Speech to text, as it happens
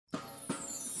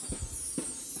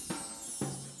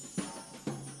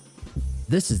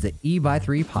This is the E by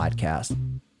 3 podcast.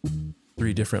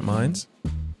 3 different minds.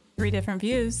 3 different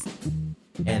views.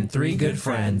 And 3 good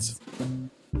friends.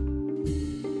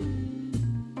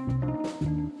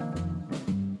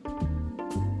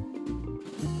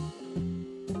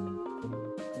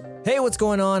 Hey, what's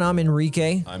going on? I'm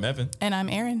Enrique. I'm Evan. And I'm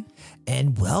Erin.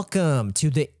 And welcome to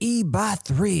the E by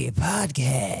 3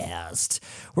 podcast.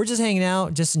 We're just hanging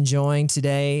out, just enjoying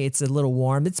today. It's a little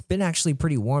warm. It's been actually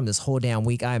pretty warm this whole damn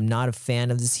week. I am not a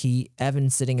fan of this heat. Evan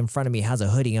sitting in front of me has a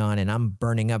hoodie on and I'm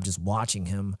burning up just watching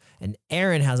him. And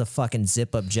Erin has a fucking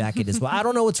zip up jacket as well. I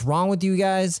don't know what's wrong with you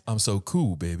guys. I'm so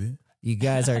cool, baby. You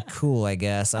guys are cool, I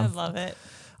guess. I love it.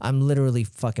 I'm literally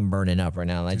fucking burning up right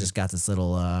now. I just got this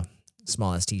little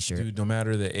smallest t-shirt. Dude, no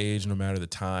matter the age, no matter the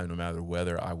time, no matter the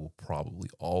weather, I will probably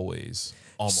always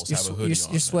almost have a hoodie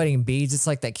on. You're sweating beads. It's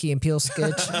like that Key and Peele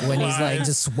sketch when he's like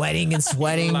just sweating and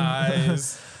sweating.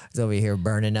 Lies. He's over here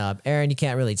burning up. Erin, you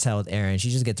can't really tell with Erin. She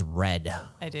just gets red.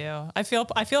 I do. I feel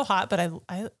hot, but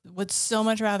I would so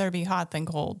much rather be hot than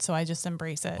cold. So I just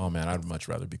embrace it. Oh man, I'd much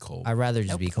rather be cold. I'd rather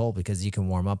just be cold because you can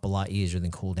warm up a lot easier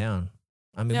than cool down.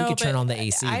 I mean, we could turn on the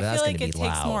AC, but that's going to be loud. I feel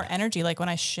like it takes more energy. Like when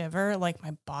I shiver, like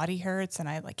my body hurts and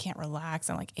I like can't relax.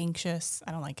 I'm like anxious.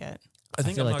 I don't like it. I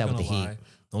feel like that with the heat.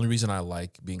 The only reason I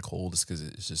like being cold is because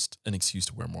it's just an excuse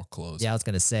to wear more clothes. Yeah, I was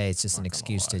going to say it's just an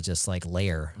excuse to just like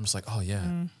layer. I'm just like, oh yeah.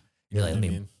 You're like, let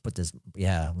me put this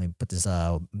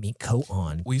meat coat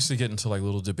on. We used to get into like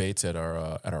little debates at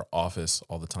our office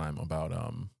all the time about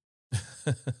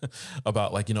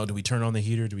about like, you know, do we turn on the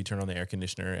heater? Do we turn on the air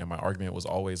conditioner? And my argument was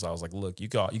always, I was like, look, you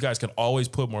guys can always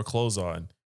put more clothes on.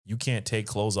 You can't take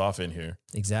clothes off in here.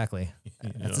 Exactly.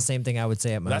 That's the same thing I would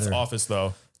say at my That's office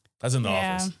though. That's in the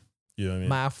office. You know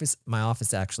what I mean? My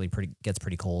office actually gets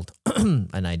pretty cold,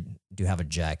 and I do have a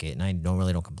jacket, and I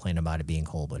don't complain about it being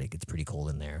cold, but it gets pretty cold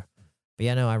in there. But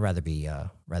yeah, no, I'd rather be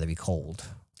cold.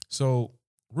 So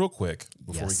real quick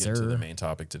before Yes, we get to the sir. main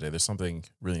topic today, there's something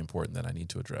really important that I need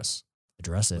to address.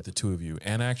 Address with it. the two of you,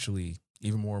 and actually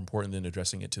even more important than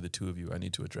addressing it to the two of you, I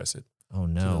need to address it Oh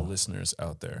to the no, listeners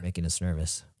out there. making us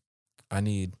nervous. I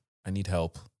need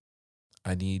help.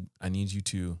 I need you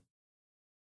to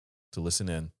listen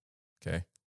in. Okay, that's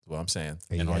what I'm saying.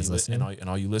 Are you guys listening? And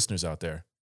all you listeners out there,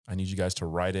 I need you guys to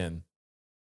write in,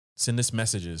 send us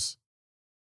messages,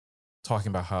 talking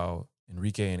about how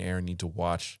Enrique and Erin need to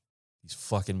watch these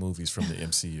fucking movies from the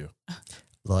MCU.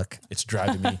 Look, It's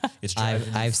driving me. I've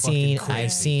fucking seen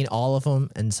crazy. all of them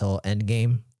until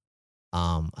Endgame.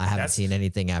 I haven't seen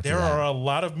anything after There that. are a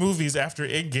lot of movies after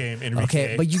Endgame, Enrique.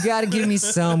 Okay, but you got to give me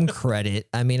some credit.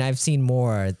 I mean, I've seen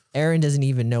more. Erin doesn't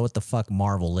even know what the fuck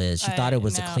Marvel is. She thought it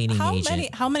was a cleaning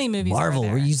agent. How many movies Marvel, are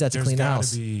there? we use that to There's clean the gotta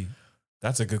house. be.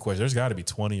 That's a good question. There's got to be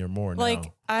 20 or more now.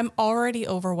 Like I'm already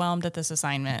overwhelmed at this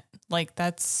assignment. Like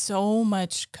that's so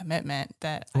much commitment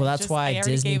that. Well, that's why I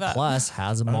already Disney gave up. Plus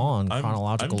has them all in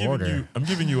chronological order. I'm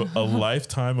giving you a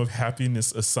lifetime of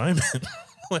happiness assignment.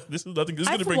 Like, this is nothing. This is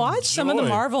going to I've bring watched some of the joy.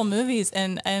 Marvel movies,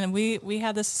 and we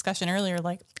had this discussion earlier.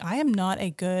 Like, I am not a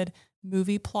good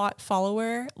movie plot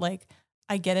follower. Like,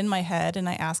 I get in my head and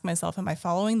I ask myself, "Am I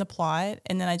following the plot?"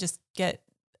 And then I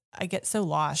get so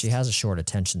lost. She has a short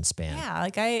attention span. Yeah,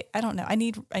 like I don't know. I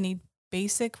need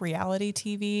basic reality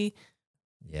TV.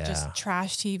 Yeah. Just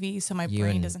trash TV, so my You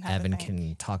brain and doesn't have Evan to think.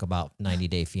 can talk about 90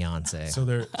 Day Fiance. So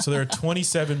there are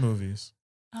 27 movies.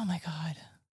 Oh my god.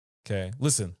 Okay,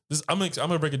 listen. I'm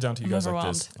gonna break it down to you I'm guys like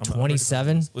overwhelmed. this. I'm gonna break it down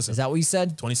 27? like this. Listen, Is that what you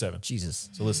said? 27. Jesus.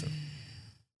 So listen.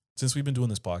 Since we've been doing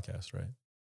this podcast, right?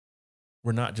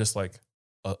 We're not just like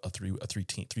a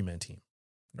three-man team.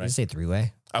 Did Right? you say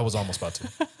three-way? I was almost about to.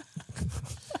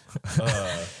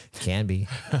 Can be.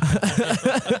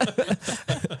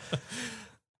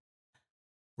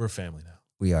 We're a family now.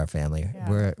 We are family. Yeah.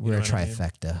 We're You a know what I mean?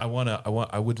 trifecta.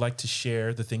 I would like to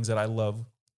share the things that I love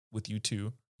with you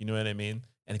too. You know what I mean?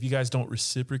 And if you guys don't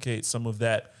reciprocate some of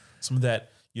that,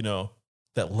 you know,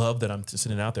 that love that I'm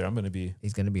sending out there,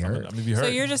 He's gonna be hurt. I'm gonna be hurt. So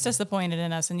you're just disappointed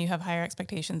in us, and you have higher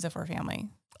expectations if we're family.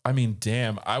 I mean,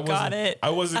 damn, I wasn't. Got it. I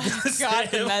wasn't. Gonna Got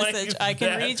say the it like message. I can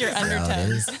that. read your That's how it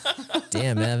undertones. is.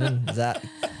 Damn, Evan. Is that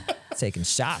taking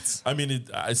shots? I mean,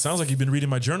 it sounds like you've been reading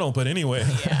my journal, but anyway,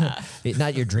 Yeah.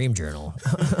 Not your dream journal.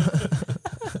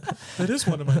 that is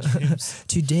one of my dreams.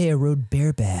 Today I rode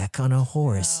bareback on a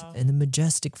horse Wow. in the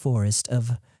majestic forest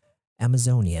of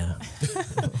Amazonia.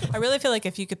 I really feel like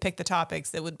if you could pick the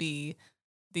topics, it would be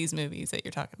these movies that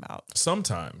you're talking about.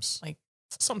 Sometimes, Like-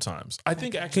 I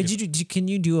think actually, Can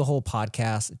you do a whole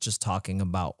podcast just talking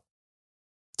about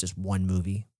just one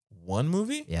movie? one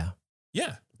movie? Yeah.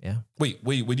 Yeah. Yeah. Wait.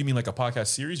 What do you mean, like a podcast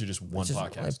series or just one Just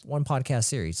podcast? like one podcast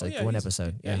series, Oh, like yeah, one easy.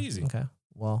 episode. Yeah, easy. Okay.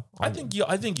 Well, I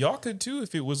think y'all could too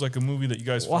if it was like a movie that you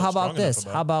guys. Well, felt how about strong enough this?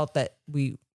 How about that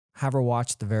we have her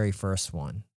watch the very first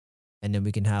one, and then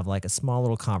we can have like a small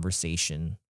little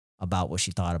conversation about what she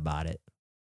thought about it,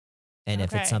 and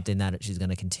if Okay. it's something that she's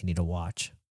going to continue to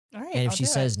watch, All right. and if I'll she do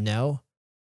says no,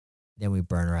 then we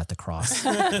burn her at the cross.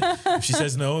 If she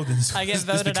says no, then I get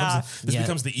voted off. This Yeah.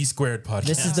 becomes the E Squared podcast.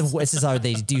 This is how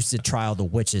they used to trial the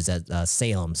witches at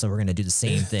Salem. So we're gonna do the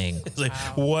same thing. It's like,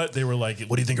 what? They were like,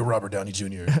 what do you think of Robert Downey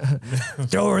Jr.?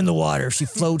 Throw her in the water. She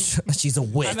floats. She's a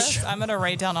witch. I'm gonna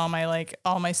write down all my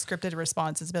scripted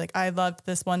responses. Be like, I loved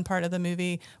this one part of the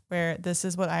movie where this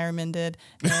is what Iron Man did,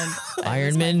 and Iron it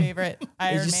was my Man? favorite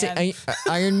Iron Did you Man. say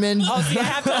Iron Man? Oh, see, I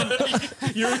have to.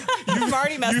 You've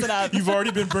already messed it up. You've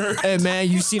already been burned. Hey man,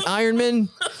 you seen Iron Man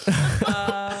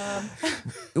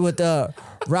with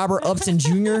Robert Upton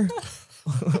Jr.?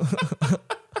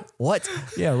 What?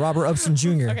 Yeah, Robert Upton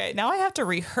Jr. Okay, now I have to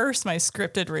rehearse my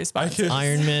scripted response.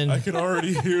 Iron Man. I can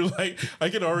already hear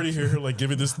her like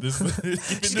giving this.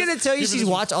 She's gonna tell you she's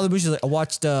watched all the movies. She's like,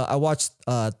 I watched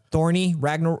Thorny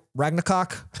Ragnarok.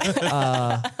 Isn't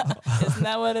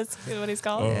that what he's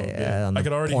called? Yeah, on I the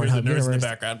could already hear the Pornhub nurse in the universe.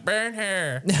 background. Burn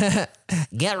her.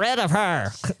 Get rid of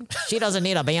her. She doesn't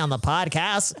need to be on the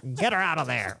podcast. Get her out of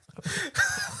there.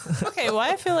 Okay, well,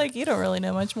 I feel like you don't really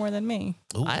know much more than me.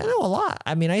 I know a lot.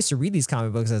 I mean, I used to read these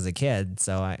comic books as a kid,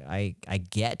 so I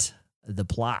get the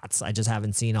plots. I just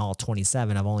haven't seen all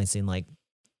 27. I've only seen like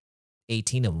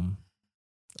 18 of them.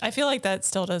 I feel like that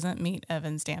still doesn't meet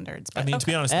Evan's standards. But I mean, to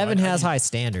be honest, Evan I has need- high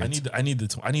standards. I need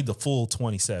the full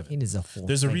 27. He needs a full.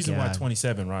 There's a thank reason why God.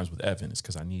 27 rhymes with Evan. It's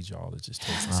because I need y'all to just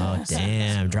take some Oh serious.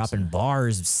 damn! Dropping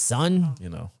bars, son. You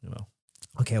know.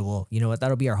 Okay, well, you know what?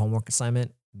 That'll be our homework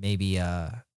assignment. Maybe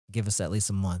give us at least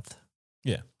a month.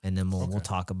 Yeah. And then we'll Okay.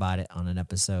 talk about it on an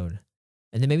episode.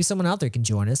 And then maybe someone out there can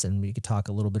join us and we could talk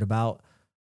a little bit about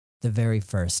the very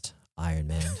first Iron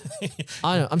Man.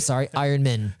 Oh no, I'm sorry, Iron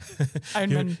Man.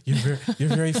 Your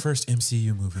very first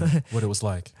MCU movie. What it was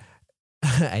like.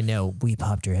 I know, we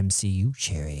popped your MCU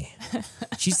cherry.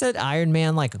 She said Iron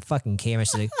Man like a fucking camera.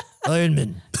 She's like, Iron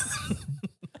Man.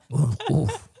 Ooh, ooh,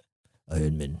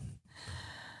 Iron Man.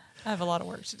 I have a lot of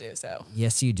work to do, so.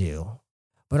 Yes, you do.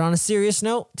 But on a serious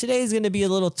note, today's going to be a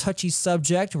little touchy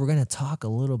subject. We're going to talk a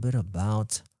little bit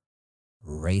about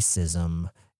racism.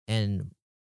 And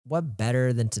what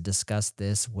better than to discuss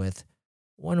this with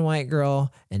one white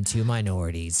girl and two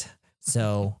minorities?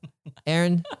 So,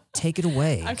 Erin, take it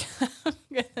away. I'm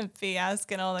going to be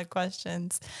asking all the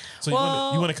questions. So you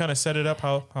want to kind of set it up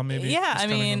how maybe? Yeah, it's I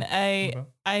kinda mean, gonna go?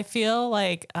 I feel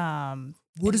like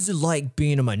What is it like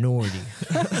being a minority?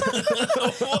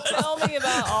 tell me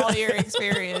about all your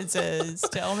experiences.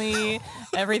 Tell me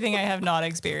everything I have not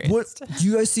experienced. What do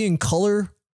you guys see in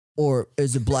color or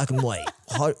is it black and white?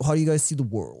 How do you guys see the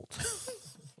world?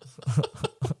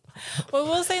 Well,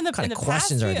 we'll say in the kind in of the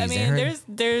questions past are few, I these, mean, Erin?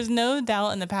 there's no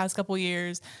doubt in the past couple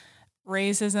years,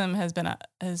 racism has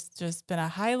just been a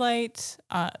highlight,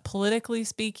 politically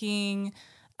speaking.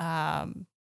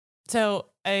 So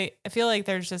I feel like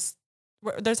there's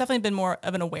definitely been more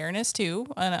of an awareness too.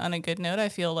 On a good note, I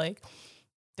feel like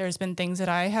there's been things that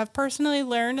I have personally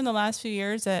learned in the last few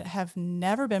years that have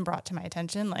never been brought to my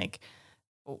attention. Like,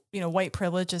 white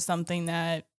privilege is something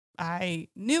that I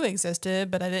knew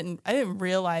existed, but I didn't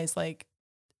realize like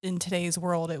in today's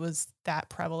world it was that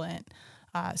prevalent.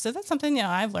 So that's something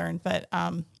I've learned, but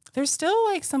there's still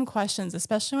like some questions,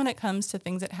 especially when it comes to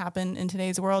things that happen in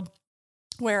today's world,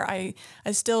 where I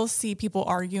still see people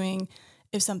arguing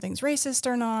if something's racist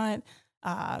or not.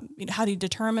 How do you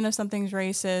determine if something's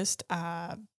racist?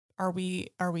 Are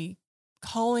we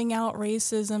calling out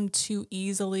racism too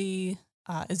easily?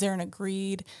 Is there an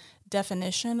agreed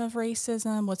definition of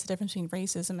racism? What's the difference between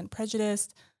racism and prejudice?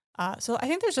 So I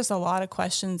think there's just a lot of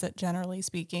questions that, generally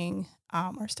speaking,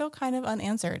 are still kind of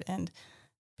unanswered. And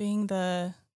being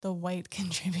the white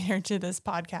contributor to this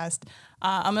podcast,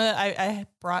 I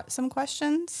brought some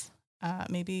questions,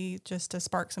 maybe just to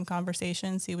spark some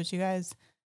conversation, see what you guys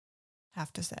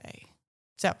have to say.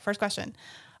 So, first question: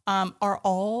 are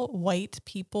all white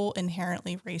people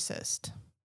inherently racist?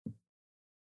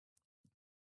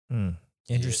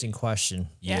 Interesting question.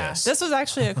 Yes. Yeah, this was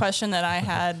actually a question that I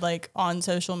had like on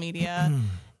social media,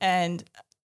 and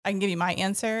I can give you my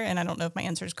answer, and I don't know if my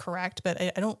answer is correct, but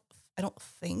I don't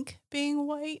think being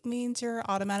white means you're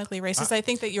automatically racist. I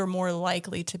think that you're more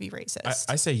likely to be racist.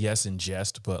 I say yes in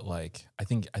jest, but like I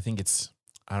think it's,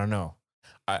 I don't know.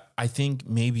 I think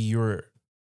maybe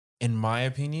in my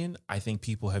opinion, I think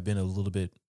people have been a little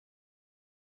bit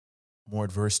more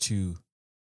adverse to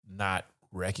not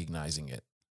recognizing it.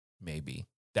 Maybe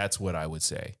that's what I would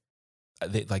say.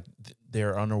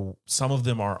 some of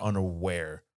them are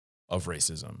unaware of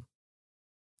racism.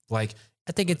 Like,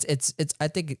 I think it's I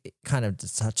think kind of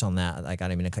to touch on that, like I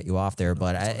don't mean to cut you off there,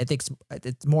 but I think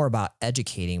it's more about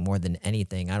educating more than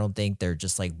anything. I don't think they're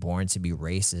just like born to be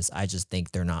racist. I just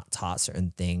think they're not taught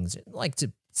certain things, like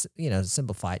to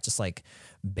simplify it, just like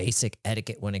basic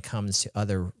etiquette when it comes to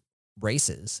other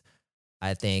races.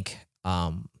 I think,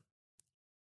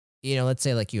 let's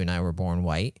say like you and I were born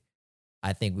white.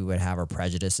 I think we would have our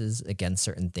prejudices against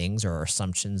certain things or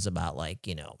assumptions about like,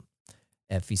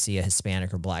 if you see a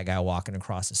Hispanic or black guy walking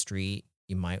across the street,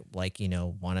 you might want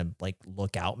to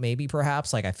look out maybe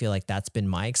perhaps. Like, I feel like that's been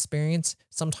my experience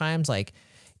sometimes. Like,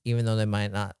 even though they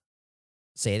might not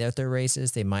say that they're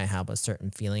racist, they might have a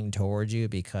certain feeling towards you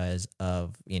because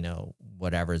of,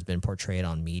 whatever has been portrayed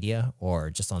on media or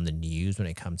just on the news when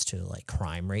it comes to like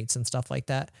crime rates and stuff like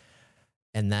that.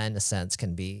 And that in a sense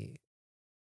can be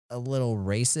a little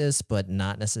racist, but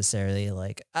not necessarily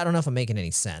like, I don't know if I'm making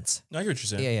any sense. I get what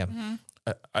you're saying. Yeah. Mm-hmm.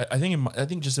 I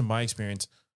think just in my experience,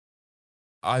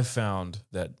 I've found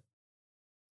that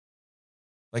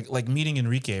like meeting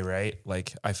Enrique, right?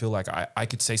 Like, I feel like I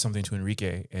could say something to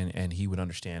Enrique and he would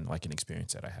understand like an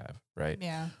experience that I have, right?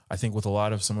 Yeah. I think with a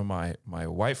lot of some of my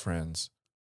white friends,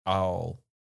 I'll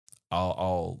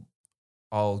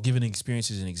give an experience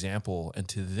as an example, and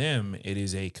to them it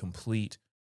is a complete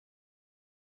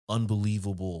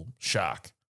unbelievable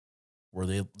shock where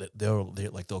they'll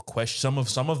question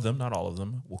some of them, not all of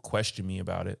them, will question me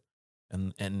about it,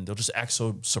 and they'll just act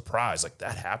so surprised, like,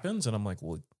 that happens, and I'm like,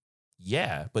 well,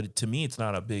 yeah, but to me it's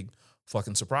not a big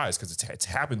fucking surprise because it's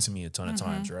happened to me a ton of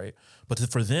times, right? But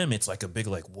for them it's like a big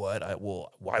like, what?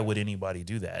 Why would anybody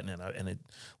do that? And it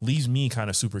leaves me kind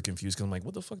of super confused because I'm like,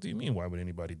 what the fuck do you mean? Why would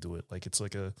anybody do it? Like, it's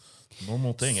like a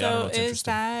normal thing. So I don't know, it's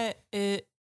interesting.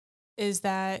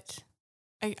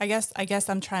 I guess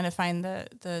I'm trying to find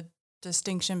the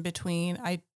distinction between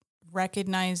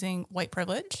recognizing white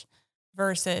privilege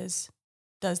versus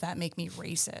does that make me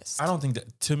racist? I don't think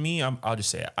that, to me, I'll just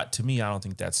say it. To me, I don't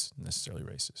think that's necessarily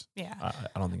racist. Yeah.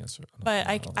 I don't think that's right. But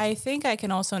I think I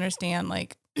can also understand,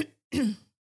 like,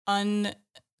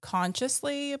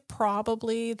 unconsciously,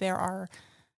 probably there are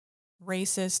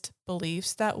racist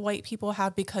beliefs that white people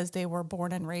have because they were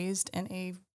born and raised in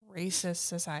a racist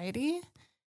society.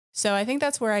 So I think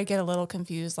that's where I get a little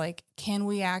confused. Like, can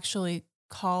we actually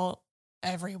call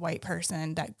every white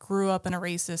person that grew up in a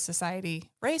racist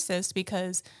society racist?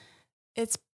 Because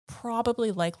it's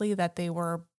probably likely that they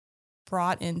were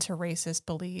brought into racist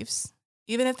beliefs,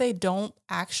 even if they don't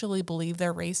actually believe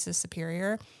their race is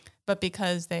superior, but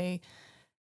because they,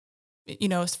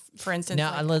 for instance,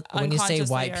 Now, like, when you say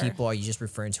white unconsciously people, are you just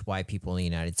referring to white people in the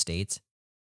United States?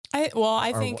 I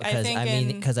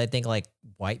think like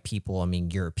white people,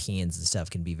 Europeans and stuff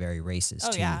can be very racist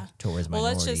towards minorities. Well,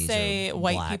 let's just say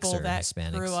white people that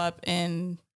Hispanics. grew up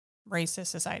in racist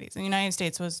societies. The United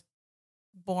States was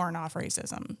born off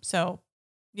racism. So,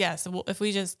 yes, if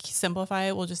we just simplify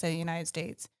it, we'll just say the United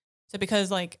States. So because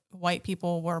like white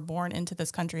people were born into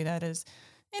this country that is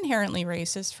inherently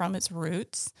racist from its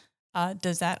roots,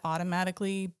 does that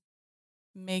automatically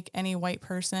make any white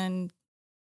person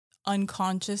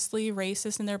unconsciously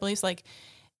racist in their beliefs? Like,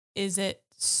 is it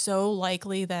so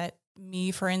likely that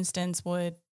me, for instance,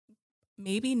 would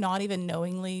maybe not even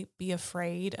knowingly be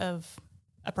afraid of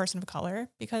a person of color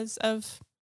because of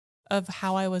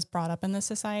how I was brought up in this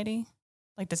society?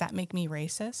 Like, does that make me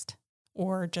racist?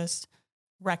 Or just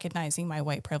recognizing my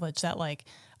white privilege that like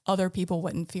other people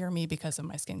wouldn't fear me because of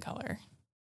my skin color?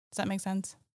 Does that make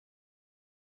sense?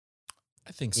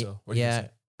 I think so. Yeah.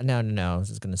 No. I was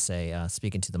just going to say,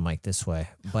 speaking to the mic this way,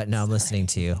 but no, I'm listening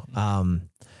to you.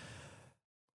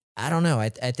 I don't know. I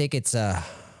think it's kind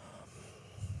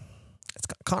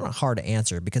of hard to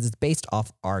answer because it's based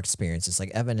off our experiences.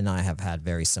 Like, Evan and I have had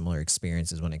very similar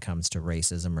experiences when it comes to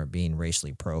racism or being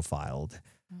racially profiled.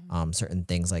 Certain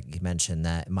things, like you mentioned,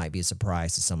 that might be a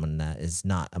surprise to someone that is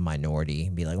not a minority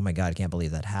and be like, oh my God, I can't believe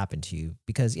that happened to you.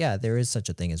 Because yeah, there is such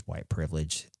a thing as white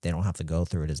privilege. They don't have to go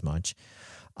through it as much.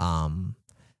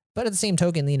 But at the same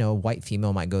token, a white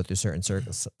female might go through certain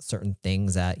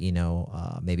things that,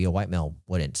 maybe a white male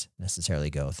wouldn't necessarily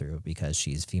go through because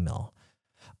she's female.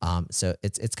 So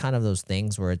it's kind of those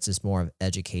things where it's just more of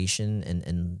education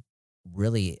and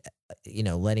really,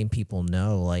 letting people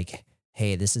know, like,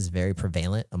 hey, this is very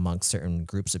prevalent amongst certain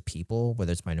groups of people,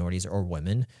 whether it's minorities or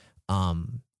women.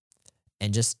 And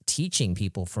just teaching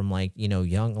people from like,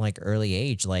 young, like early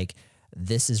age, like,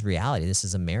 this is reality. This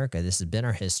is America. This has been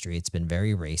our history. It's been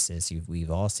very racist. We've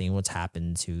all seen what's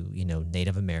happened to,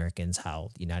 Native Americans, how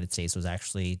the United States was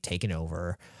actually taken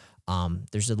over.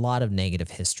 there's a lot of negative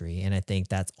history. And I think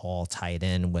that's all tied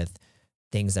in with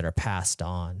things that are passed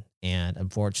on. And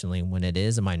unfortunately, when it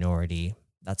is a minority,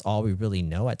 that's all we really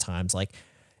know at times. Like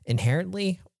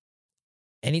inherently,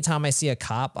 anytime I see a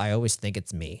cop, I always think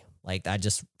it's me. Like I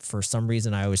just, for some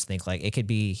reason, I always think like it could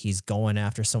be he's going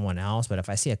after someone else. But if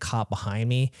I see a cop behind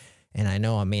me and I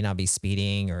know I may not be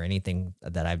speeding or anything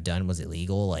that I've done was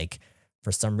illegal, like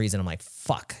for some reason, I'm like,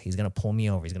 fuck, he's going to pull me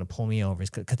over. He's going to pull me over.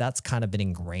 Because that's kind of been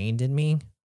ingrained in me,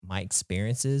 my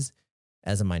experiences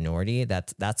as a minority.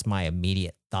 That's my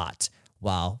immediate thought.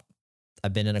 While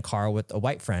I've been in a car with a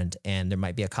white friend and there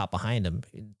might be a cop behind him,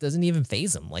 it doesn't even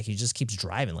faze him. Like he just keeps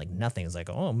driving like nothing. It's like,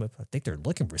 oh, I think they're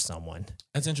looking for someone.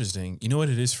 That's interesting. You know what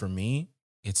it is for me?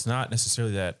 It's not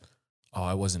necessarily that, oh,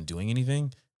 I wasn't doing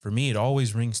anything. For me, it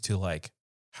always rings to like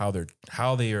how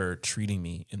they are treating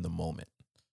me in the moment.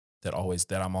 That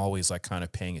I'm always like kind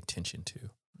of paying attention to.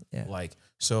 Yeah. Like,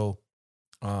 so,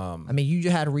 I mean,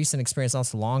 you had a recent experience not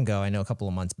so long ago. I know a couple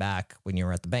of months back when you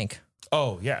were at the bank.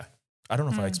 oh yeah. I don't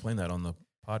know if I explained that on the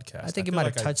podcast. I think you feel might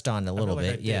like have touched on it a little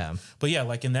bit. Yeah. But yeah,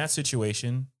 like in that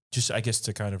situation, just I guess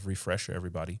to kind of refresh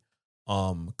everybody,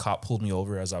 cop pulled me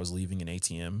over as I was leaving an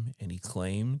ATM and he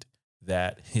claimed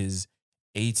that his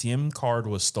ATM card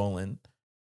was stolen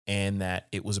and that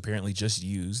it was apparently just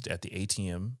used at the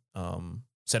ATM,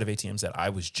 set of ATMs that I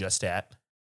was just at.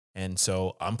 And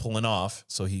so I'm pulling off.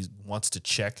 So he wants to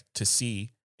check to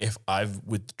see if I've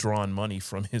withdrawn money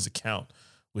from his account,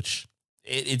 which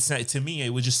it's not, to me, it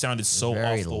would just sounded so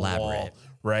Very off the elaborate. wall,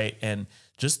 right? And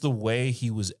just the way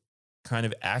he was kind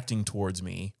of acting towards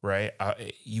me, right?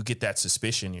 You get that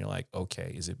suspicion. You're like,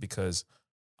 okay, is it because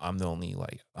I'm the only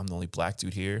black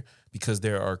dude here? Because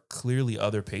there are clearly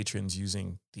other patrons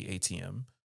using the ATM,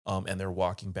 and they're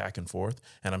walking back and forth.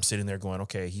 And I'm sitting there going,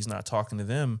 okay, he's not talking to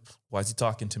them. Why is he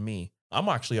talking to me? I'm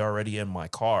actually already in my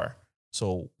car.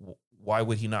 So why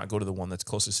would he not go to the one that's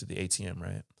closest to the ATM,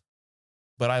 right?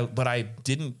 But I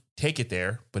didn't take it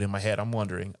there. But in my head, I'm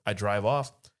wondering, I drive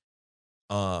off.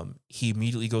 He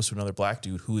immediately goes to another black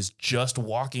dude who is just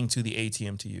walking to the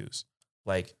ATM to use.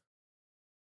 Like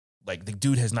the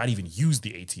dude has not even used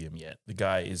the ATM yet. The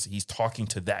guy he's talking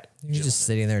to that. You're just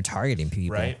sitting there targeting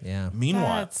people. Right? Yeah.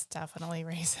 Meanwhile, That's definitely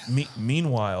racist.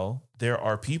 Meanwhile, there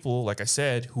are people, like I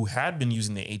said, who had been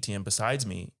using the ATM beside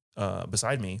me,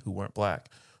 who weren't black,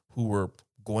 who were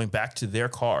going back to their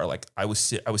car. Like I was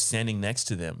standing next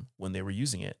to them when they were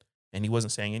using it, and he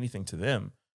wasn't saying anything to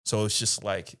them. So it's just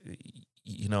like,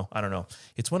 I don't know.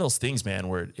 It's one of those things, man,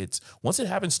 where it's once it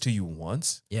happens to you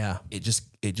once, Yeah. it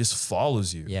just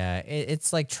follows you. Yeah.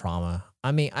 It's like trauma.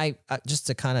 I mean, I just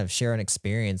to kind of share an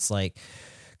experience, like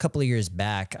a couple of years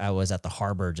back, I was at the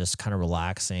harbor just kind of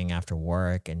relaxing after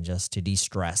work and just to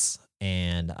de-stress.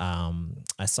 And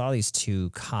I saw these two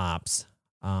cops.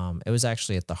 It was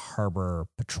actually at the harbor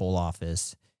patrol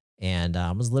office, and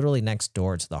I was literally next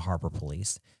door to the harbor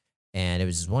police. And it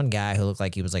was this one guy who looked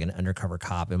like he was like an undercover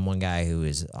cop and one guy who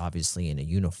is obviously in a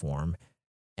uniform.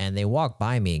 And they walked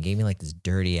by me and gave me like this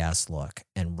dirty ass look.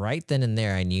 And right then and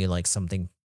there, I knew like something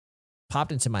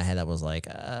popped into my head that was like,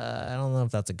 I don't know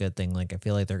if that's a good thing. Like, I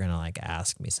feel like they're going to like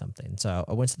ask me something. So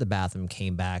I went to the bathroom,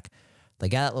 came back. The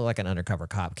guy that looked like an undercover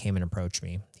cop came and approached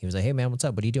me. He was like, hey man, what's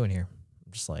up? What are you doing here?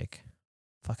 I'm just like,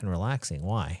 fucking relaxing.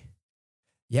 Why?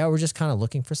 Yeah, we're just kind of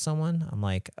looking for someone. I'm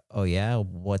like, oh yeah,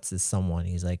 what's this someone?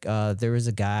 He's like, there is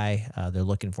a guy, they're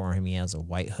looking for him. He has a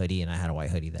white hoodie, and I had a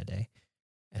white hoodie that day.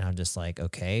 And I'm just like,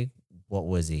 okay, what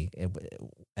was he?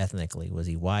 Ethnically, was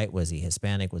he white? Was he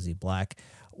Hispanic? Was he black?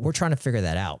 We're trying to figure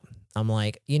that out. I'm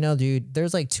like, dude,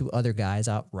 there's like two other guys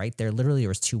out right there. Literally, there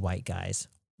was two white guys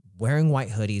wearing white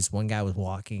hoodies. One guy was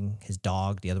walking his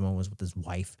dog. The other one was with his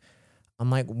wife. I'm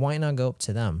like, why not go up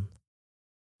to them?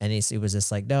 And it was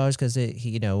just like, no, it's because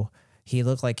he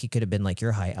looked like he could have been like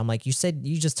your height. I'm like, you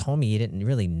just told me you didn't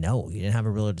really know. You didn't have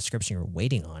a real description. You were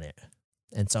waiting on it.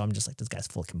 And so I'm just like, this guy's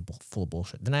full of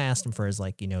bullshit. Then I asked him for his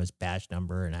his badge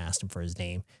number, and I asked him for his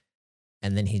name.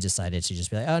 And then he decided to just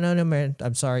be like, oh, no, man,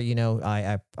 I'm sorry.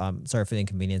 I'm sorry for the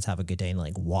inconvenience. Have a good day. And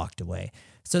like walked away.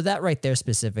 So that right there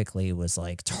specifically was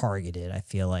like targeted. I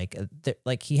feel like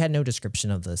he had no description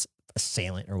of this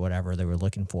assailant or whatever they were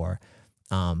looking for.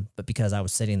 But because I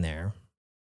was sitting there,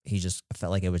 he just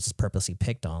felt like it was just purposely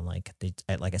picked on. Like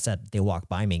I said, they walked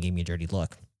by me and gave me a dirty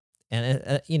look.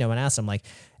 And, and I asked him, like,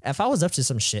 if I was up to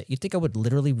some shit, you think I would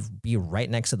literally be right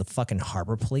next to the fucking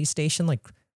harbor police station? Like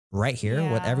right here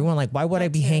with everyone? Like, why would I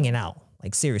be hanging out?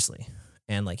 Like, seriously.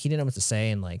 And like, he didn't know what to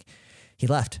say. And like, he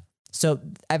left. So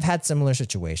I've had similar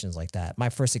situations like that. My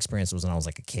first experience was when I was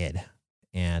like a kid,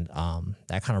 and,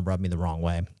 that kind of rubbed me the wrong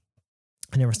way.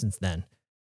 And ever since then,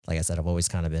 like I said, I've always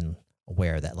kind of been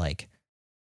aware that like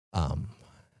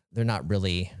they're not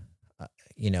really,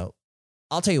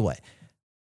 I'll tell you what.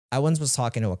 I once was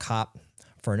talking to a cop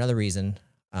for another reason.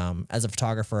 As a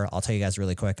photographer, I'll tell you guys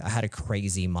really quick. I had a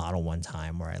crazy model one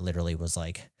time where I literally was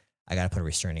like, I got to put a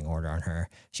restraining order on her.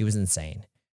 She was insane.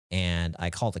 And I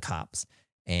called the cops,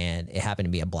 and it happened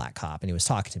to be a black cop, and he was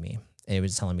talking to me, and he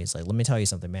was telling me, he's like, let me tell you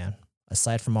something, man.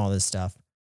 Aside from all this stuff,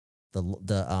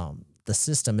 the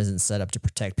system isn't set up to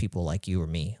protect people like you or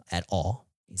me at all.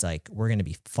 He's like, we're going to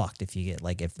be fucked if you get,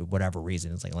 like, if whatever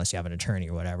reason, it's like, unless you have an attorney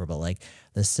or whatever, but like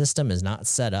the system is not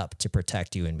set up to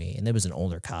protect you and me. And there was an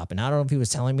older cop. And I don't know if he was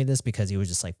telling me this because he was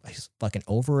just like, he's fucking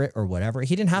over it or whatever.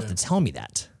 He didn't have to tell me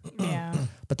that. Yeah.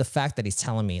 But the fact that he's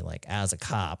telling me, like, as a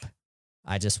cop,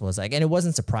 I just was like, and it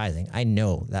wasn't surprising. I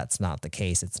know that's not the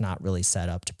case. It's not really set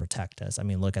up to protect us. I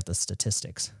mean, look at the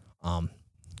statistics.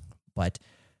 But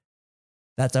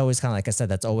that's always kind of, like I said,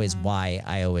 that's always why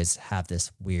I always have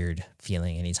this weird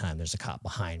feeling anytime there's a cop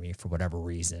behind me for whatever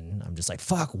reason. I'm just like,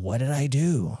 fuck, what did I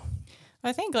do?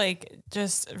 I think like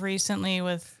just recently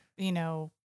with,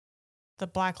 the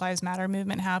Black Lives Matter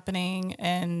movement happening,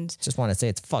 and just want to say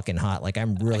it's fucking hot. Like,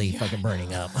 I'm really fucking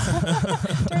burning up.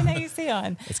 Turn the AC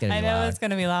on. It's going to be I know loud. it's going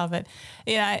to be loud, but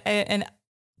yeah. And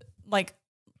like,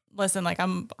 listen, like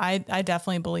I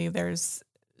definitely believe there's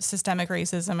systemic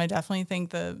racism. I definitely think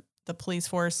the police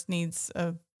force needs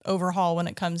a overhaul when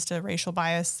it comes to racial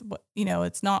bias.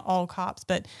 It's not all cops,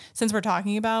 but since we're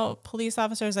talking about police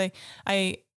officers,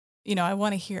 I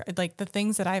want to hear like the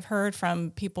things that I've heard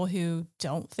from people who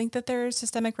don't think that there's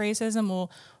systemic racism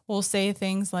will say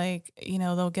things like,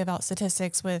 they'll give out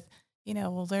statistics with,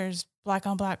 well, there's black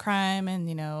on black crime, and,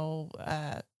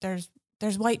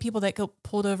 there's white people that get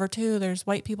pulled over too. There's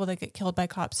white people that get killed by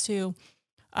cops too.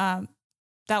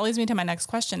 That leads me to my next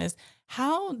question is,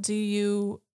 how do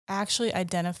you actually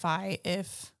identify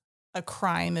if a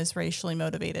crime is racially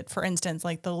motivated? For instance,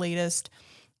 like the latest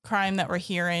crime that we're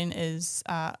hearing is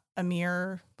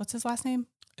Amir, what's his last name?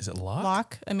 Is it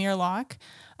Locke? Amir Locke,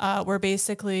 where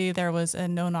basically there was a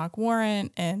no-knock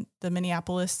warrant, and the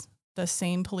Minneapolis, the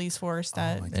same police force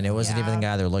that... and it wasn't even the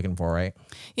guy they're looking for, right?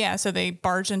 Yeah, so they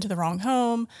barged into the wrong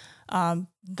home.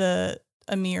 The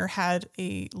Amir had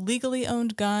a legally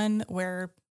owned gun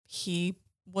where he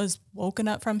was woken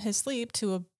up from his sleep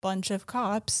to a bunch of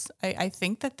cops. I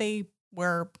think that they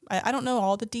were, I don't know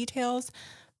all the details,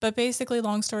 but basically,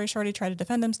 long story short, he tried to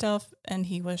defend himself and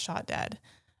he was shot dead.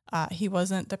 He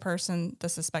wasn't the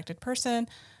suspected person,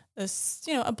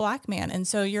 a black man. And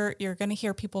so you're going to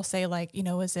hear people say like,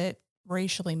 is it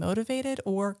racially motivated,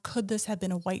 or could this have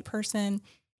been a white person?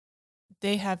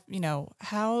 They have,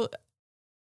 how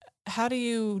do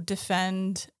you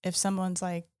defend if someone's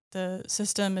like, the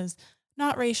system is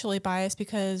not racially biased,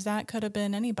 because that could have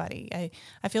been anybody?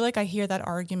 I feel like I hear that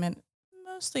argument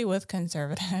mostly with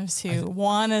conservatives who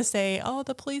want to say, oh,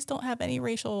 the police don't have any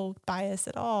racial bias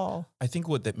at all. I think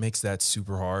what that makes that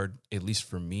super hard, at least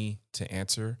for me to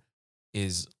answer,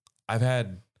 is I've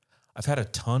had a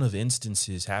ton of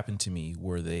instances happen to me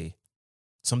where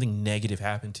something negative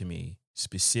happened to me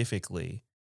specifically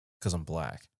because I'm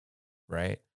black,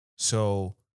 right?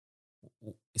 So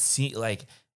see, like,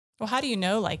 well, how do you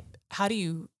know, like, how do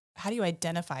you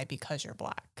identify because you're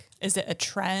black? Is it a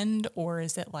trend, or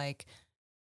is it like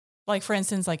for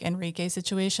instance, like Enrique's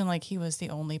situation, like he was the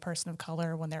only person of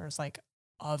color when there was like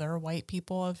other white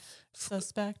people of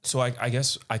suspect? So I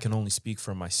guess I can only speak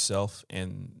for myself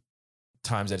and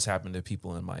times that it's happened to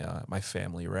people in my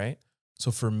family, right?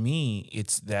 So for me,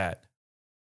 it's that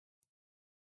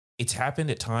it's happened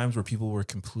at times where people were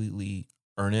completely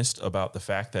earnest about the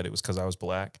fact that it was because I was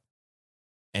black.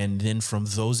 And then from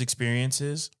those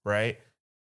experiences, right,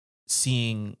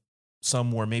 seeing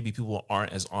some where maybe people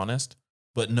aren't as honest,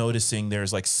 but noticing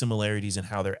there's like similarities in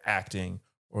how they're acting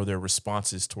or their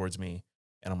responses towards me.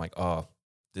 And I'm like, oh,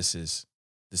 this is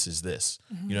this.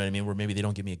 Mm-hmm. You know what I mean? Where maybe they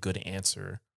don't give me a good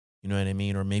answer. You know what I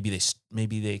mean? Or maybe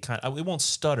they kind of, it won't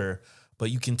stutter,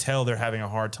 but you can tell they're having a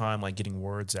hard time like getting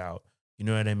words out. You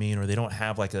know what I mean? Or they don't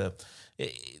have like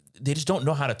they just don't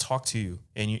know how to talk to you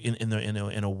and you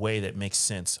in a way that makes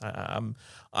sense.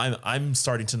 I'm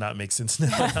starting to not make sense now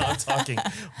when I'm talking,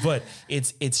 but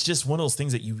it's just one of those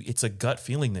things that it's a gut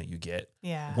feeling that you get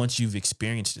once you've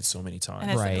experienced it so many times.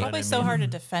 And it's probably so hard to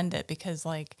defend it, because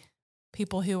like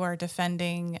people who are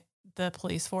defending the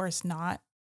police force not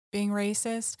being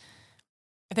racist,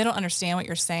 if they don't understand what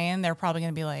you're saying, they're probably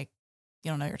going to be like,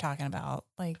 you don't know what you're talking about.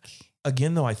 Like,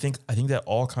 again, though, I think that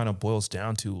all kind of boils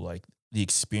down to like the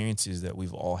experiences that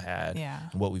we've all had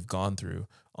and what we've gone through.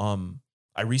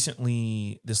 I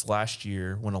recently, this last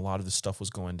year, when a lot of this stuff was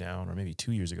going down, or maybe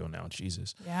 2 years ago now,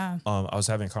 Jesus. Yeah. I was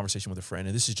having a conversation with a friend,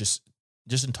 and this is just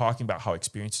just in talking about how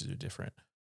experiences are different.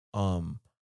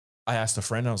 I asked a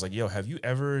friend, I was like, yo, have you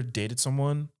ever dated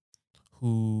someone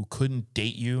who couldn't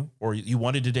date you, or you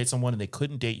wanted to date someone and they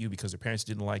couldn't date you because their parents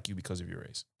didn't like you because of your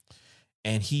race?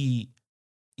 And he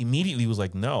immediately was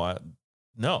like, no,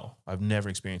 I've never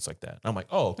experienced like that. And I'm like,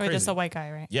 oh, crazy. Wait, that's a white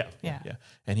guy, right? Yeah.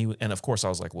 And of course I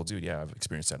was like, well, dude, yeah, I've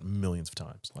experienced that millions of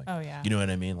times. Like, oh yeah. You know what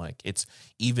I mean? Like, it's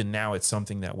even now, it's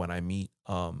something that when I meet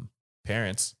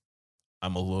parents,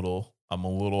 I'm a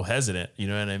little hesitant, you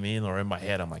know what I mean? Or in my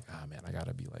head, I'm like, oh man, I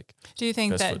gotta be like, do you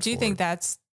think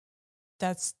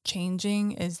that's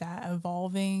changing? Is that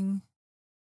evolving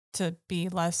to be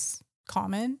less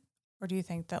common? Or do you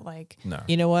think that like, no,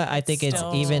 You know what? I think it's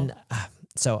still- even,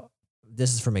 so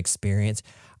this is from experience.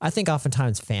 I think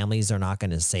oftentimes families are not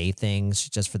going to say things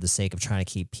just for the sake of trying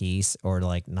to keep peace or to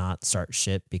like not start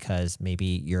shit because maybe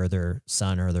you're their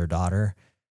son or their daughter.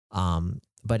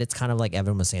 But it's kind of like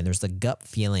Evan was saying, there's the gut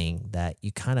feeling that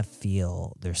you kind of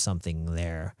feel there's something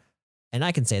there. And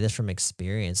I can say this from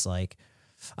experience. Like,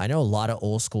 I know a lot of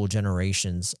old school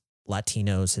generations,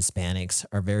 Latinos, Hispanics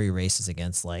are very racist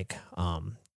against like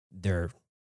their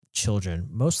children,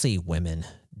 mostly women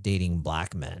dating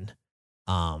black men.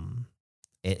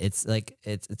 It's like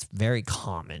it's very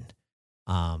common.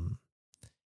 And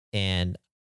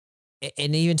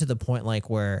even to the point like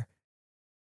where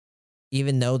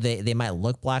even though they might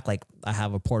look black, like I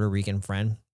have a Puerto Rican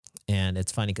friend, and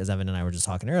it's funny because Evan and I were just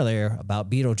talking earlier about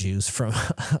Beetlejuice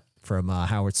from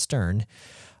Howard Stern.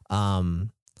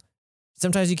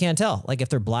 Sometimes you can't tell, like if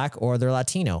they're black or they're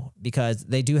Latino, because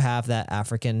they do have that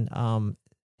African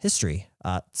history.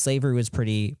 Slavery was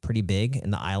pretty big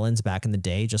in the islands back in the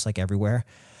day, just like everywhere.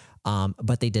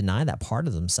 But they deny that part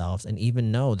of themselves, and even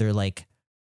though they're like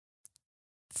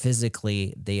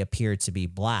physically they appear to be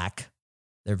black,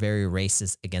 they're very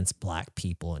racist against black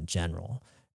people in general.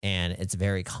 And it's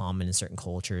very common in certain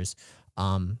cultures.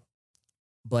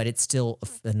 But it's still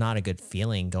not a good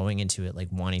feeling going into it, like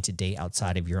wanting to date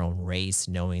outside of your own race,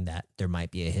 knowing that there might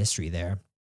be a history there.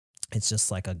 It's just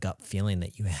like a gut feeling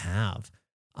that you have.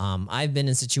 I've been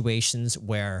in situations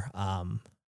where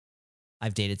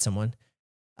I've dated someone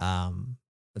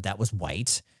that was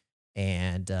white,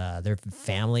 and their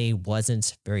family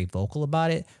wasn't very vocal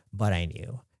about it, but I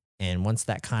knew. And once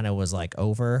that kind of was like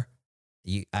over,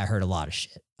 I heard a lot of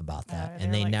shit about that.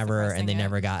 And they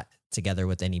never got together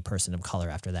with any person of color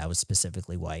after that was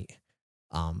specifically white.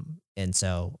 And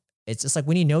so it's just like,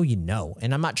 when you know,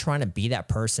 and I'm not trying to be that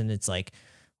person. It's like,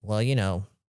 well, you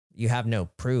have no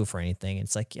proof or anything.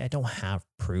 It's like, yeah, I don't have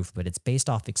proof, but it's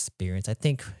based off experience. I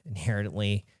think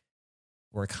inherently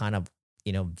we're kind of,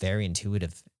 very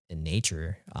intuitive in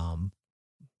nature.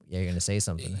 Yeah, you're going to say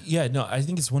something. Yeah, no, I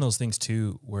think it's one of those things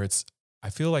too, where I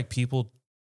feel like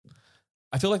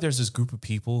there's this group of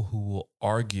people who will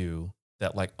argue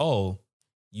that like, oh,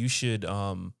 you should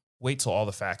wait till all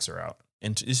the facts are out.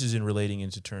 And this is in relating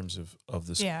into terms of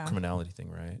this criminality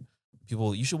thing, right?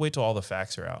 You should wait till all the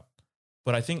facts are out.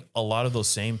 But I think a lot of those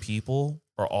same people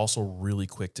are also really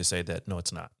quick to say that, no,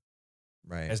 it's not.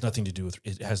 Right. It has nothing to do with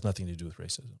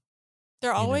racism.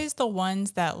 They're always the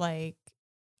ones that like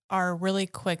are really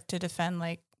quick to defend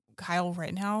like Kyle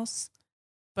Rittenhouse,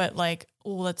 but like,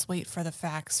 let's wait for the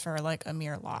facts for like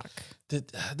Amir Locke.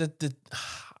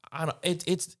 I don't.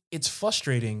 It's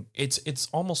frustrating. It's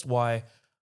almost why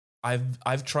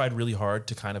I've tried really hard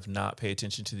to kind of not pay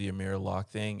attention to the Amir Locke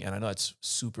thing, and I know it's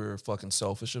super fucking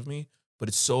selfish of me, but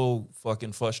it's so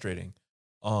fucking frustrating.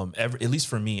 At least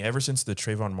for me, ever since the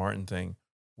Trayvon Martin thing,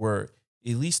 where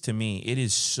at least to me, it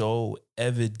is so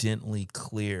evidently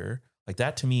clear. Like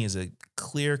that to me is a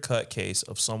clear-cut case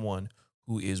of someone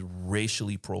who is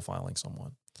racially profiling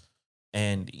someone.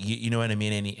 And you know what I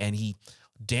mean? And he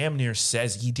damn near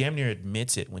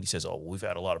admits it when he says, oh, we've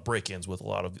had a lot of break-ins with a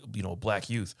lot of, black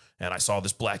youth. And I saw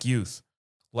this black youth.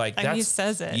 Like and he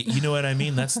says it. You know what I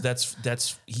mean?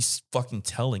 That's he's fucking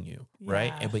telling you,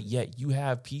 right? Yeah. But yet you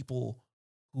have people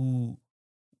who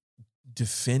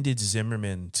defended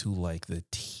Zimmerman to like the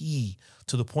T,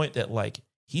 to the point that like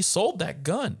he sold that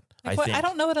gun. Like I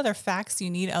don't know what other facts you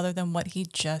need other than what he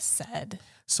just said.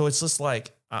 So it's just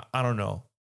like, I don't know.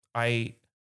 To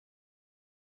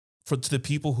the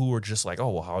people who are just like, oh,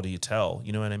 well, how do you tell?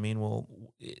 You know what I mean? Well,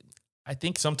 I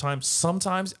think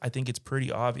sometimes I think it's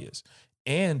pretty obvious.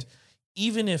 And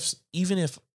even if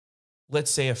let's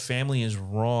say a family is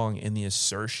wrong in the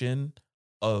assertion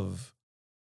of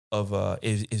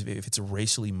if it's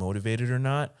racially motivated or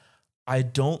not, I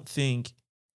don't think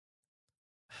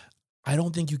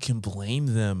you can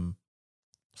blame them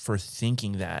for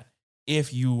thinking that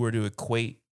if you were to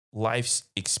equate life's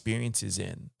experiences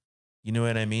in, you know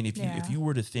what I mean? If you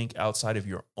were to think outside of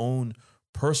your own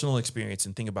personal experience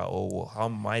and think about, oh, well, how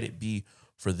might it be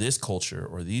for this culture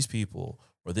or these people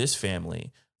or this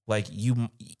family? Like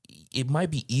it might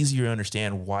be easier to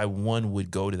understand why one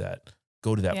would go to that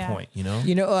point, you know?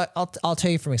 You know, I'll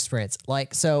tell you from experience.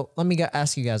 Like, so let me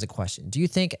ask you guys a question. Do you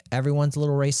think everyone's a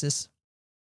little racist?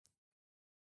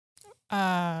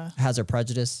 Has their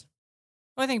prejudice?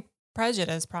 Well, I think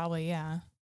prejudice probably, yeah.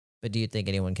 But do you think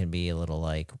anyone can be a little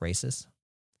like racist?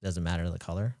 Doesn't matter the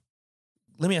color.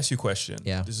 Let me ask you a question.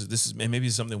 Yeah. This is and maybe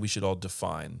it's something we should all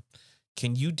define.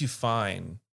 Can you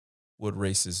define what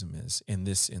racism is in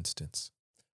this instance?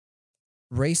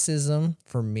 Racism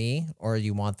for me, or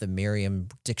you want the Merriam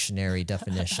dictionary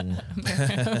definition?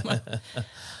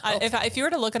 If you were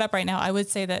to look it up right now, I would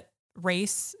say that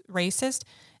racist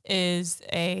is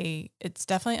it's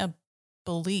definitely a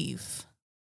belief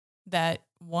that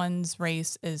one's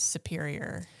race is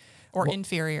superior or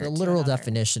inferior. The to literal another.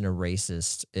 definition of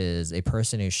racist is a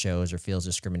person who shows or feels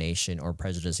discrimination or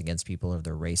prejudice against people of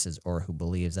their races, or who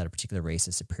believes that a particular race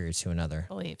is superior to another.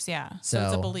 Beliefs, yeah. So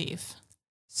it's a So- belief.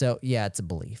 So yeah, it's a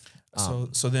belief.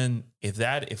 So then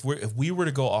if we were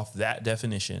to go off that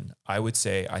definition, I would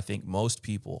say I think most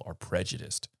people are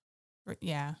prejudiced.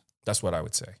 Yeah. That's what I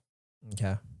would say.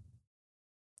 Okay.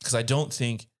 Because I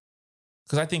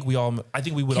think we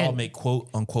would all make quote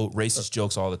unquote racist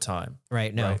jokes all the time.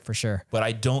 Right. No, Right. for sure. But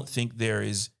I don't think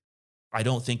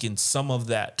in some of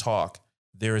that talk,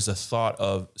 there is a thought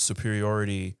of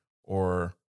superiority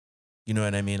or, you know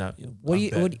what I mean? What do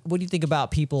you think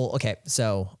about people? Okay.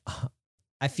 So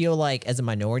I feel like as a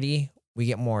minority, we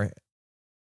get more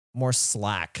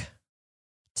slack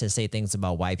to say things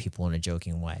about white people in a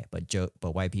joking way,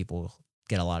 but white people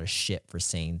get a lot of shit for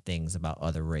saying things about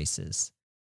other races.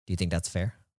 Do you think that's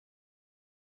fair?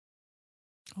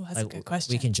 Oh, that's Like, a good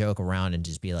question. We can joke around and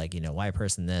just be like, white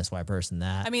person this, white person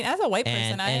that. I mean, as a white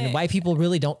person, and white people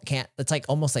really can't. It's like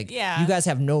almost like Yeah. you guys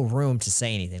have no room to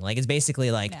say anything. Like it's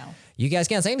basically like No. you guys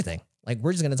can't say anything. Like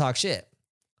we're just gonna talk shit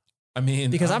I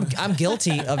mean, because I'm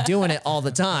guilty of doing it all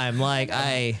the time. Like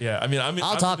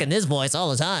I'll talk in this voice all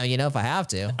the time. If I have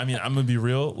to. I mean, I'm gonna be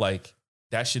real. Like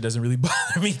that shit doesn't really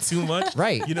bother me too much.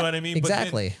 Right. You know what I mean?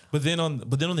 Exactly. But then on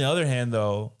the other hand,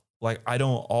 though, like I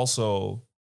don't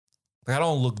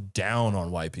look down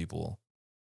on white people.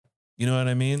 You know what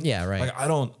I mean? Yeah. Right. Like I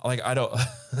don't like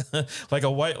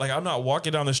I'm not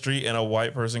walking down the street and a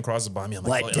white person crosses by me. I'm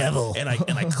like, White devil. and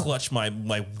I clutch my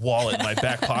wallet in my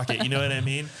back pocket. You know what I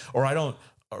mean? Or I don't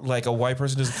like a white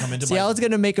person doesn't come into See, my. I was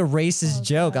gonna make a racist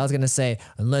joke. I was gonna say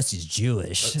unless he's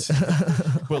Jewish.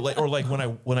 But like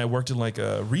when I worked in like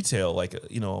a retail, like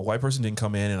a white person didn't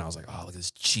come in and I was like, oh, look at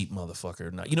this cheap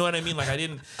motherfucker. No, you know what I mean? Like I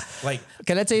didn't like.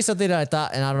 Can I tell you something that I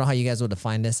thought, and I don't know how you guys would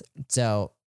define this.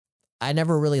 So I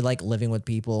never really liked living with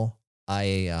people.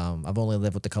 I've only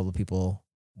lived with a couple of people,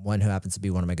 one who happens to be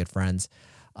one of my good friends.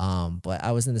 But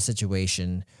I was in the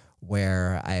situation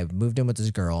where I moved in with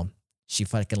this girl. She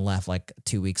fucking left like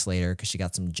 2 weeks later because she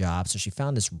got some job. So she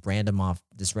found this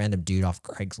random dude off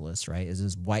Craigslist, right? Is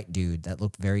this white dude that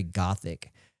looked very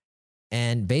gothic.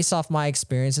 And based off my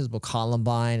experiences with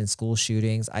Columbine and school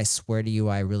shootings, I swear to you,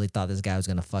 I really thought this guy was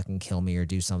going to fucking kill me or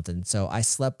do something. So I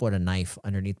slept with a knife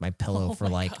underneath my pillow for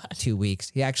like 2 weeks.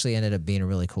 He actually ended up being a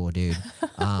really cool dude.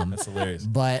 That's hilarious.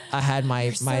 But I had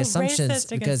my so assumptions racist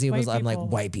because against I'm like, people.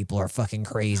 white people are fucking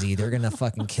crazy. They're going to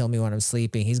fucking kill me when I'm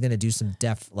sleeping. He's going to do some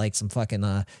some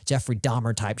fucking Jeffrey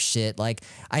Dahmer type shit. Like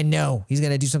I know he's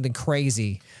going to do something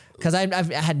crazy because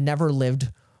I had never lived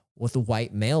with a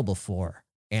white male before.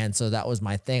 And so that was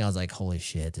my thing. I was like, holy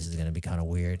shit, this is going to be kind of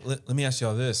weird. Let me ask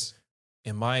y'all this.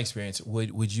 In my experience,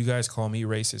 would you guys call me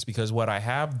racist? Because what I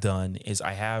have done is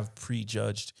I have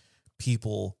prejudged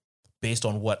people based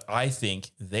on what I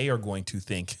think they are going to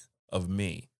think of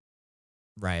me.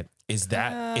 Right. Is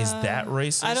that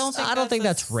racist? I don't think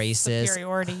that's racist.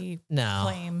 Superiority No.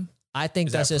 claim. I think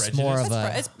Is that's that just more of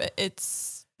prejudice? a...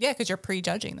 It's because you're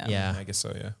prejudging them. Yeah. I guess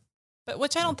so, yeah. But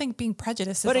which I don't think being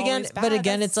prejudiced is But again, always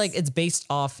bad. it's like it's based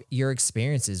off your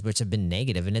experiences, which have been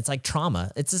negative, and it's like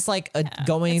trauma. It's just like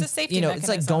going, it's a safety it's like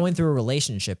mechanism. going through a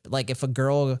relationship. Like if a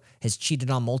girl has cheated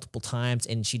on multiple times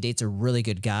and she dates a really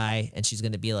good guy, and she's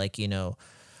gonna be like,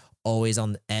 always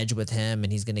on the edge with him,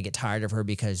 and he's gonna get tired of her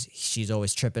because she's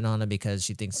always tripping on him because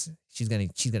she thinks she's gonna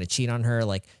cheat on her.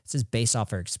 Like it's just based off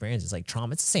her experience. It's like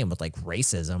trauma. It's the same with like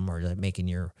racism or like making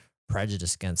your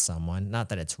prejudice against someone. Not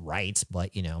that it's right,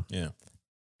 but Yeah.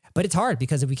 But it's hard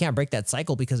because if we can't break that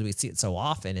cycle because we see it so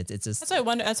often, it's just That's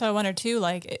why I wonder too.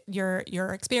 Like your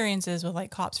experiences with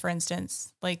like cops, for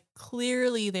instance. Like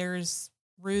clearly there's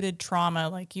rooted trauma.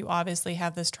 Like you obviously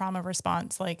have this trauma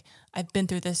response. Like I've been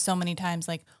through this so many times.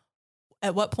 Like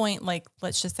at what point, like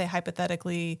let's just say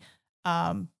hypothetically,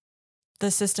 the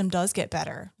system does get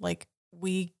better. Like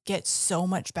we get so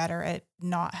much better at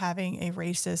not having a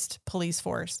racist police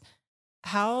force.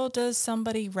 How does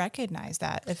somebody recognize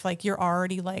that? If like you're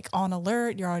already like on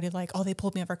alert, you're already like, oh, they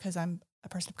pulled me over because I'm a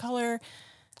person of color.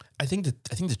 I think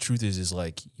the truth is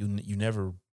like you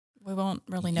never. We won't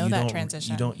really know that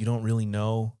transition. You don't really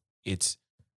know. It's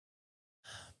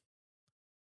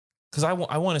because I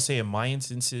want to say in my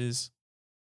instances,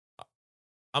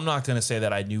 I'm not going to say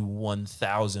that I knew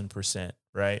 1,000%,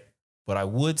 right? But I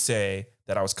would say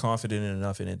that I was confident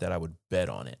enough in it that I would bet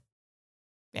on it.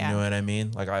 Yeah. You know what I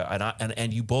mean? Like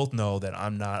and you both know that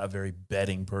I'm not a very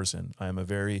betting person. I'm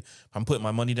putting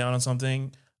my money down on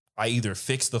something. I either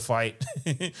fix the fight,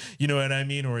 you know what I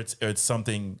mean, or it's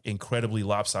something incredibly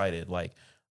lopsided. Like,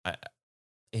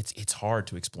 it's hard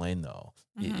to explain though.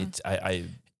 Mm-hmm.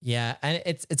 Yeah, and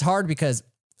it's hard because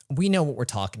we know what we're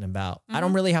talking about. Mm-hmm. I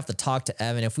don't really have to talk to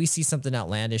Evan if we see something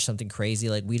outlandish, something crazy.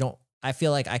 Like we don't. I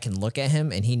feel like I can look at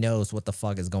him and he knows what the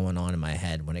fuck is going on in my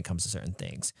head when it comes to certain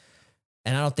things.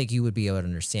 And I don't think you would be able to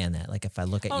understand that. Like if I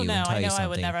look at you and tell you something. I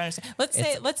would never understand.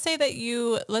 Let's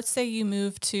say you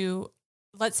move to.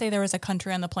 Let's say there was a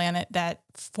country on the planet that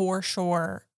for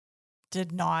sure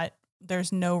did not,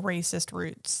 there's no racist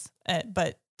roots,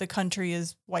 but the country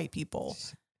is white people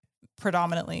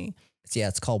predominantly. Yeah,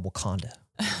 it's called Wakanda.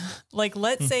 Like,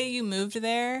 let's say you moved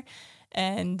there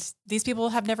and these people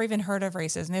have never even heard of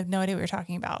racism. They have no idea what you're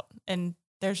talking about. And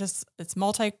there's just, it's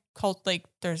like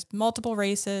there's multiple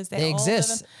races. They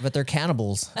exist, but they're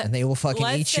cannibals and they will fucking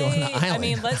eat you on the island. I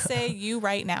mean, let's say you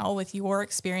right now with your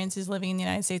experiences living in the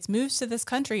United States moves to this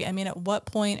country. I mean, at what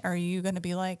point are you going to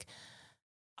be like,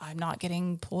 I'm not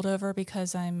getting pulled over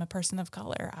because I'm a person of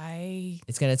color?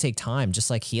 It's going to take time, just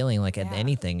like healing, like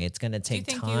anything. It's going to take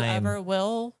time. Do you think you ever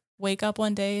will wake up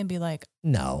one day and be like,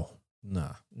 no,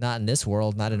 not in this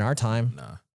world, not in our time.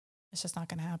 No. It's just not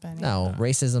going to happen. No,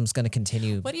 racism's going to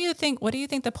continue. What do you think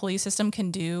the police system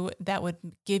can do that would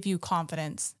give you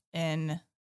confidence in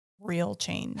real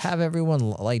change? Have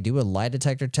everyone like do a lie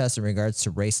detector test in regards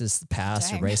to racist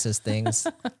past or racist things.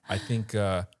 I think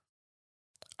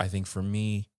for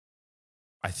me,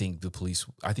 I think the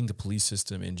police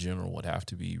system in general would have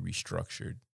to be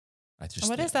restructured.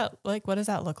 What does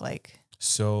that look like?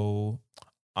 So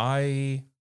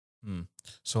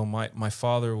So my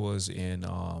father was in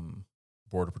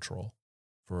Border Patrol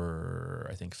for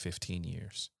I think 15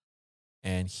 years.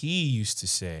 And he used to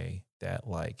say that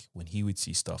like when he would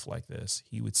see stuff like this,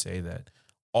 he would say that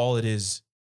all it is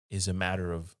a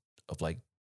matter of like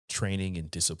training and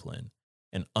discipline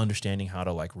and understanding how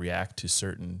to like react to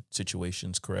certain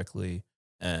situations correctly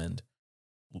and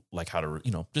like how to,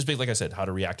 just like I said, how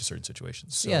to react to certain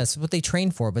situations. So, yeah, it's what they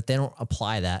train for, but they don't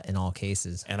apply that in all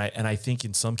cases. And I think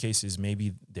in some cases,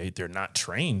 maybe they're not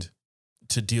trained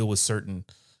to deal with certain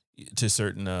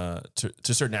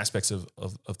aspects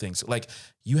of things. Like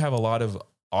you have a lot of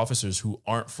officers who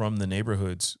aren't from the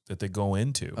neighborhoods that they go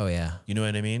into. Oh yeah. You know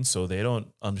what I mean? So they don't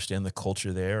understand the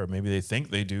culture there, or maybe they think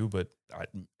they do, but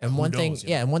one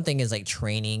thing is like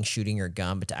training, shooting your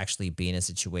gun, but to actually be in a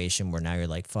situation where now you're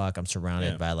like, fuck, I'm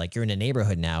surrounded by like, you're in a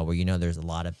neighborhood now where, there's a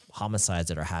lot of homicides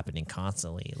that are happening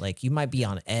constantly. Like you might be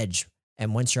on edge.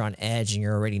 And once you're on edge and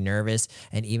you're already nervous,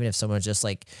 and even if someone just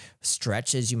like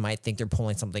stretches, you might think they're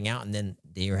pulling something out, and then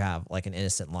you have like an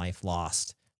innocent life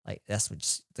lost. Like that's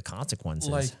what the consequences.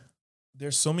 Like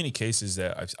there's so many cases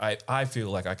that I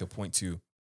feel like I could point to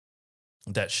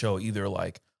that show either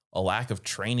like a lack of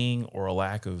training or a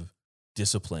lack of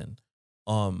discipline.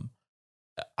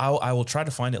 I will try to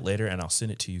find it later and I'll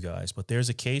send it to you guys. But there's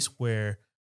a case where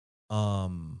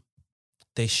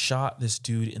they shot this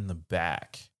dude in the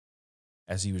back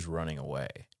as he was running away.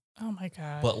 Oh my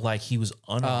God. But like he was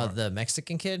unarmed. The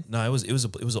Mexican kid? No, it was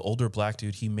an older black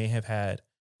dude. He may have had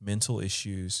mental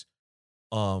issues.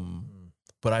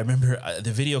 But I remember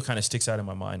the video kind of sticks out in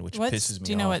my mind, which pisses me off.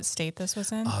 Do you know what state this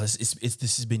was in? Oh,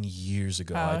 this has been years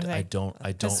ago. I don't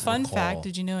This fun fact,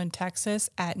 did you know in Texas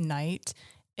at night,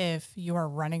 if you are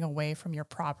running away from your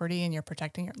property and you're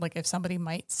protecting like if somebody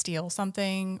might steal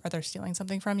something or they're stealing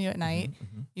something from you at night,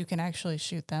 you can actually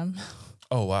shoot them.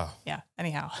 Oh, wow. Yeah.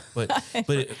 Anyhow, but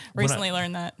recently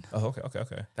learned that. Oh,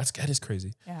 okay. That is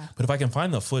crazy. Yeah. But if I can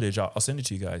find the footage, I'll send it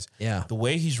to you guys. Yeah. The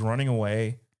way he's running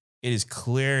away, it is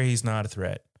clear he's not a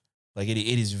threat. Like it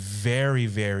is very,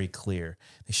 very clear.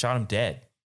 They shot him dead.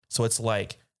 So it's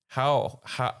like how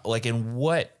like in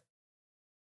what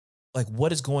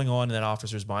is going on in that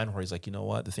officer's mind where he's like, you know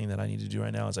what? The thing that I need to do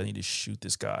right now is I need to shoot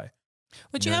this guy.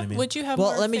 Would you have?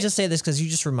 Well, let me just say this because you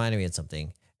just reminded me of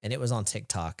something, and it was on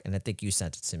TikTok, and I think you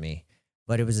sent it to me.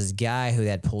 But it was this guy who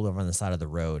had pulled over on the side of the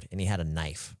road, and he had a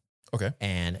knife. Okay.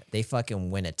 and they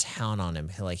fucking went to town on him.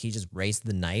 Like he just raised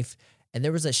the knife. And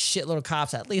there was a shitload of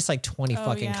cops, at least like 20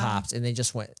 fucking cops. And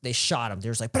they shot him. There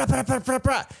was like, brah, brah, brah, brah,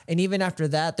 brah. And even after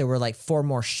that, there were like 4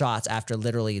 more shots after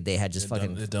literally they had just They're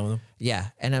done with him? Yeah.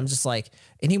 And I'm just like,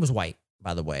 and he was white,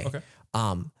 by the way. Okay.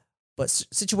 But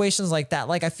situations like that,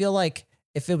 like I feel like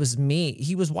if it was me,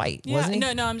 he was white, wasn't he? No,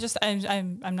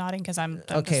 I'm nodding because I'm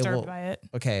disturbed by it.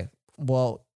 Okay.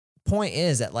 Well, point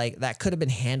is that like that could have been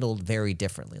handled very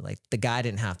differently. Like the guy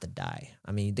didn't have to die.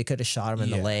 I mean, they could have shot him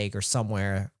in the leg or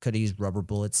somewhere, could have used rubber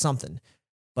bullets, something.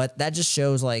 But that just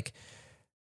shows like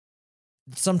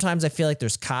sometimes I feel like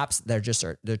there's cops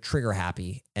that they're trigger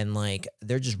happy and like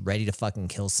they're just ready to fucking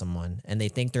kill someone and they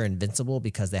think they're invincible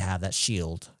because they have that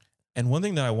shield. And one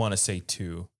thing that I want to say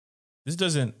too, this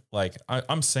doesn't like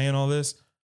I'm saying all this.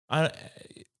 Like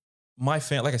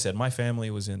I said, my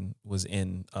family was in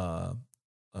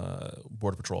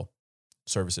Border Patrol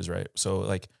services, right? So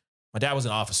like my dad was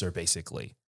an officer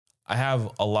basically. I have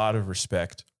a lot of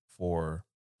respect for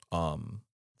the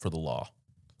law.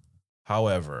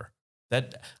 However,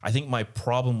 that I think my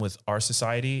problem with our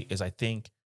society is I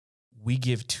think we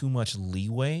give too much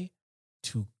leeway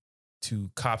to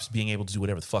cops being able to do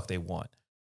whatever the fuck they want.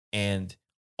 And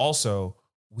also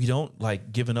we don't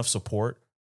like give enough support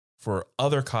for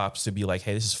other cops to be like,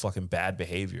 hey, this is fucking bad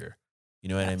behavior. You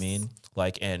know what I mean?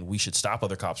 Like, and we should stop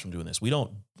other cops from doing this. We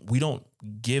don't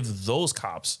give those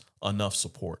cops enough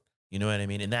support. You know what I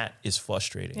mean? And that is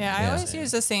frustrating. Yeah, I always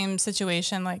use the same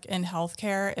situation like in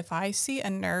healthcare. If I see a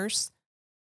nurse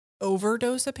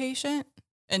overdose a patient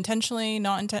intentionally,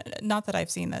 not that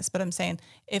I've seen this, but I'm saying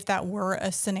if that were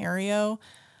a scenario,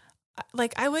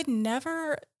 like I would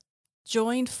never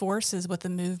join forces with a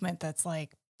movement that's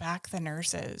like back the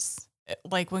nurses.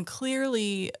 Like when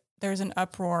clearly there's an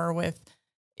uproar with,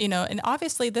 and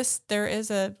obviously there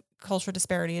is a cultural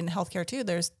disparity in healthcare too.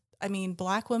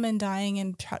 Black women dying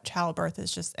in childbirth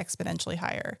is just exponentially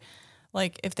higher.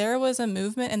 Like if there was a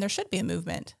movement, and there should be a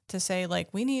movement to say like,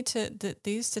 we need to,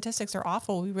 these statistics are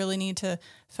awful. We really need to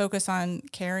focus on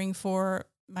caring for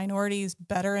minorities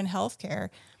better in healthcare.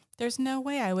 There's no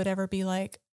way I would ever be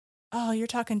like, oh, you're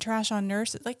talking trash on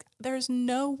nurses. Like there's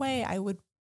no way I would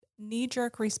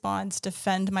knee-jerk response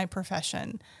defend my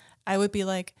profession. I would be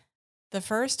like, the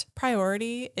first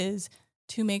priority is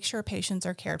to make sure patients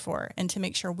are cared for and to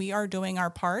make sure we are doing our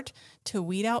part to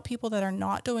weed out people that are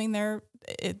not doing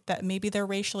that maybe they're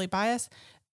racially biased.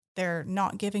 They're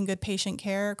not giving good patient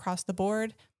care across the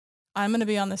board. I'm going to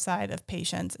be on the side of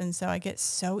patients. And so I get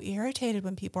so irritated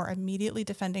when people are immediately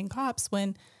defending cops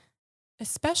when,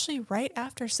 especially right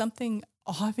after something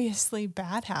obviously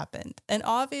bad happened and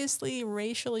obviously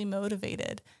racially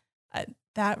motivated.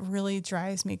 That really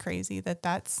drives me crazy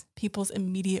that's people's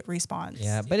immediate response.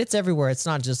 Yeah, but it's everywhere. It's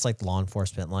not just like law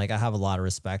enforcement. Like I have a lot of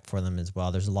respect for them as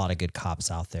well. There's a lot of good cops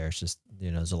out there. It's just,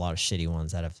 there's a lot of shitty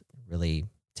ones that have really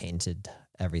tainted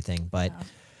everything. But,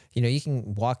 you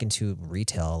can walk into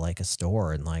retail, like a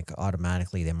store, and like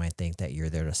automatically they might think that you're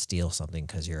there to steal something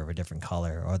because you're of a different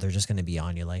color, or they're just going to be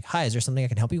on you like, hi, is there something I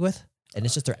can help you with? And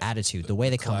it's just their attitude, the way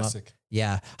they come up.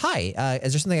 Yeah. Hi,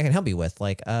 is there something I can help you with?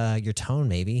 Like your tone,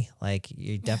 maybe. Like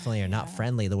you definitely are not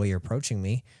friendly the way you're approaching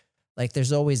me. Like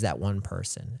there's always that one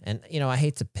person. And, I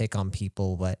hate to pick on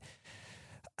people, but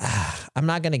I'm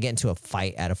not going to get into a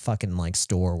fight at a fucking like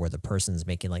store where the person's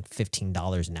making like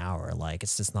 $15 an hour. Like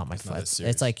it's just not my fight.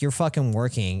 It's like you're fucking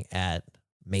working at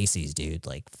Macy's, dude.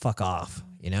 Like fuck off,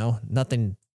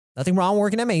 Nothing wrong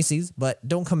working at Macy's, but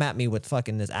don't come at me with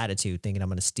fucking this attitude thinking I'm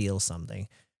going to steal something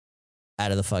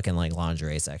out of the fucking like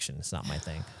lingerie section. It's not my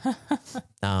thing.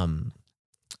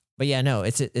 But yeah, no,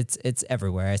 it's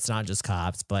everywhere. It's not just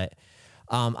cops, but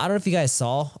I don't know if you guys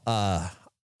saw,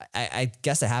 I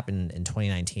guess it happened in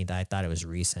 2019. I thought it was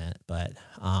recent, but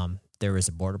there was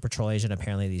a Border Patrol agent.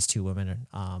 Apparently these 2 women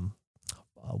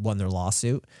won their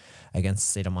lawsuit against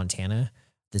the state of Montana.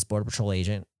 This Border Patrol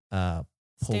agent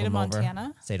State of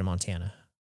Montana? State of Montana.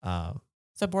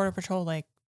 So Border Patrol, like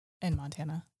in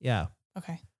Montana. Yeah.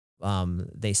 Okay.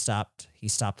 He stopped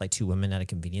like 2 women at a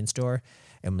convenience store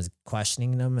and was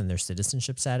questioning them and their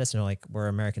citizenship status. And they're like, we're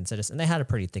American citizens. And they had a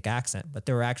pretty thick accent, but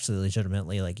they were actually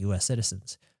legitimately like U.S.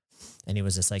 citizens. And he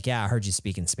was just like, yeah, I heard you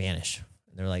speak in Spanish.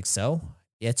 And they're like, so?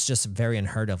 It's just very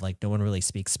unheard of. Like no one really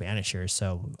speaks Spanish here.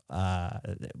 So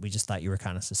we just thought you were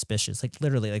kind of suspicious. Like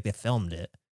literally, like they filmed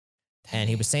it. And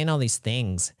he was saying all these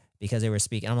things because they were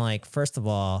speaking. I'm like, first of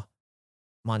all,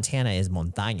 Montana is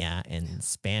montaña in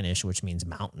Spanish, which means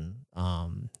mountain.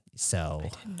 So I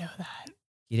didn't know that.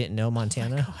 You didn't know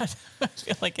Montana? Oh my God. I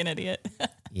feel like an idiot.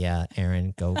 Yeah,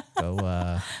 Erin, go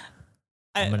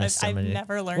I've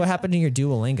never learned. What happened to your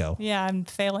Duolingo? Yeah, I'm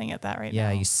failing at that right now.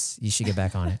 Yeah, you should get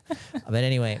back on it. But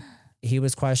anyway, he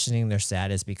was questioning their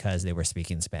status because they were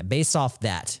speaking Spanish. Based off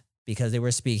that, because they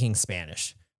were speaking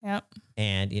Spanish. Yep.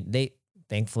 And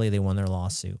thankfully they won their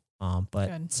lawsuit. But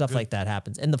Good. stuff like that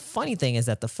happens. And the funny thing is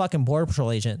that the fucking Border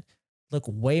Patrol agent looked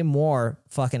way more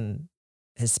fucking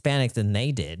Hispanic than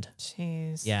they did.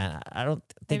 Jeez. Yeah, I don't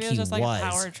think Maybe it he was just like a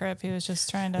power trip. He was just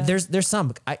trying to. There's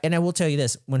some, and I will tell you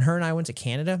this: when her and I went to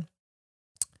Canada,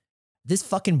 this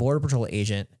fucking Border Patrol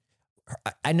agent,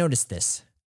 I noticed this.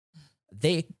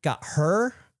 They got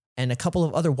her and a couple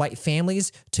of other white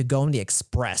families to go on the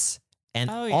express, and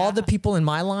all the people in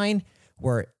my line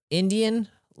were Indian,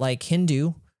 like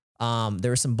Hindu.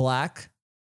 There were some black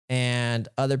and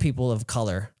other people of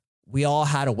color. We all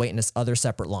had to wait in this other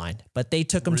separate line, but they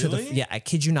took them to the, I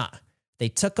kid you not. They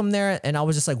took them there and I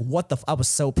was just like, I was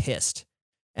so pissed.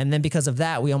 And then because of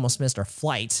that, we almost missed our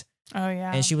flight. Oh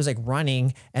yeah. And she was like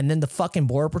running. And then the fucking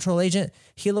Border Patrol agent,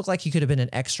 he looked like he could have been an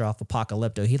extra off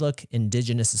Apocalypto. He looked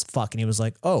indigenous as fuck. And he was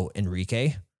like, "Oh,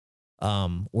 Enrique,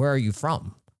 where are you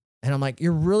from?" And I'm like,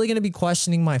 "You're really going to be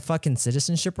questioning my fucking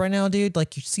citizenship right now, dude?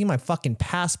 Like, you see my fucking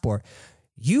passport.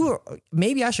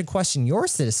 Maybe I should question your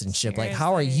citizenship. Seriously. Like,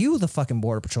 how are you the fucking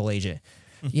Border Patrol agent?"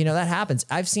 You know, that happens.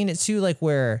 I've seen it too, like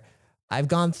where I've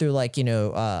gone through like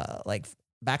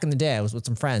back in the day, I was with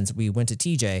some friends. We went to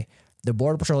TJ. The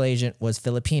Border Patrol agent was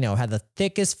Filipino, had the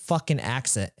thickest fucking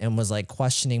accent and was like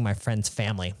questioning my friend's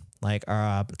family. Like,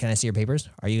 can I see your papers?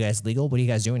 Are you guys legal? What are you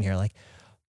guys doing here? Like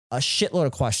a shitload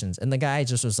of questions. And the guy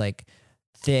just was like,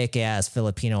 thick ass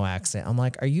Filipino accent. I'm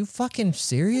like, are you fucking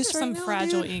serious? There's some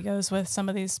fragile egos with some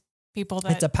of these people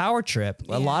that it's a power trip.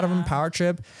 A lot of them power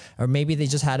trip, or maybe they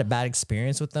just had a bad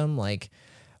experience with them. Like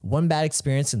one bad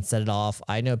experience and set it off.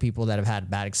 I know people that have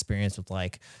had bad experience with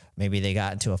like, maybe they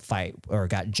got into a fight or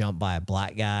got jumped by a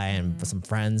black guy and some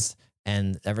friends.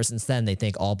 And ever since then, they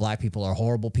think all black people are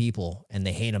horrible people and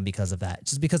they hate them because of that.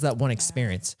 Just because of that one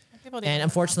experience. And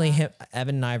unfortunately,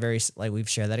 Evan and I we've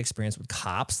shared that experience with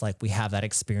cops. Like we have that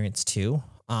experience too.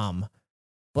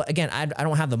 But again, I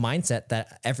don't have the mindset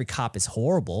that every cop is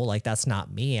horrible. Like that's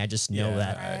not me. I just know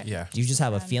that you just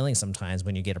have a feeling sometimes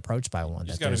when you get approached by one.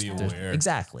 You just got to be aware.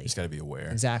 Exactly. You just got to be aware.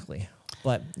 Exactly.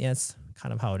 But yeah, it's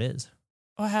kind of how it is.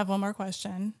 Well, I have one more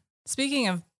question. Speaking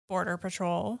of Border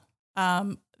Patrol,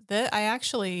 that I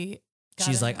actually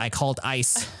she's like, I called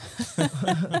ICE.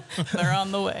 They're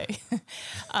on the way.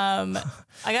 I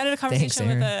got into a conversation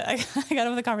with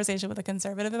a conversation with a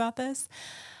conservative about this,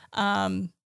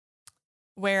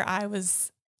 where I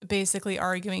was basically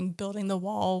arguing building the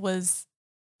wall was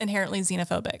inherently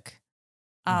xenophobic.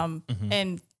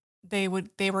 And they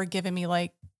were giving me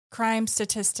like crime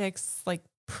statistics, like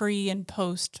pre and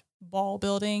post wall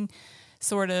building,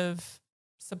 sort of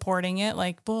supporting it,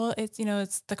 like, well, it's,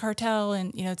 it's the cartel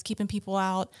and, it's keeping people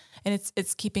out and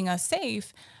it's keeping us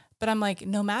safe. But I'm like,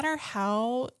 no matter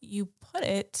how you put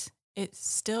it, it's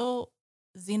still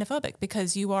xenophobic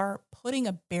because you are putting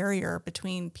a barrier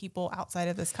between people outside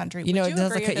of this country. It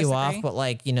doesn't cut you off, but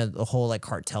like, the whole like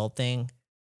cartel thing,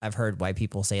 I've heard white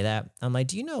people say that. I'm like,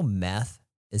 do you know meth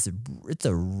it's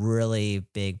a really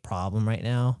big problem right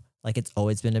now? Like it's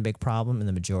always been a big problem, and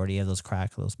the majority of those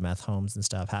meth homes and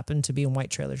stuff happen to be in white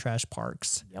trailer trash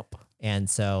parks. Yep. And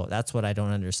so that's what I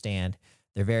don't understand.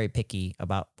 They're very picky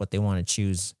about what they want to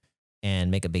choose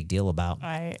and make a big deal about.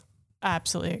 I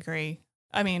absolutely agree.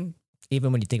 I mean,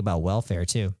 even when you think about welfare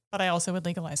too. But I also would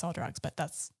legalize all drugs, but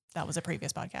that was a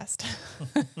previous podcast.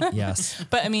 Yes.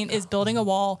 But I mean, is building a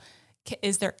wall,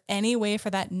 is there any way for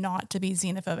that not to be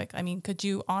xenophobic? I mean, could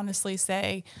you honestly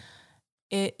say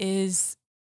it is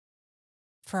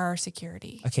for our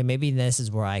security? Okay, maybe this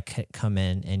is where I could come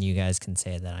in and you guys can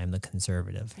say that I'm the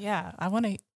conservative. Yeah, I want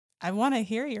to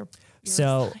hear your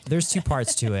So there's two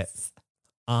parts to it.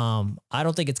 I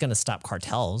don't think it's going to stop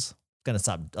cartels. It's going to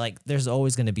stop, like, there's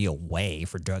always going to be a way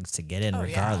for drugs to get in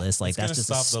regardless. Yeah. Like, that's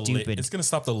just stupid. It's going to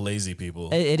stop the lazy people.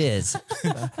 It is.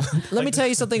 Let me tell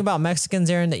you something about Mexicans,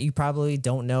 Erin, that you probably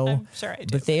don't know. I'm sure I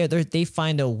do. But they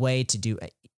find a way to do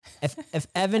it. If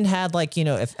Evan had like,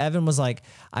 if Evan was like,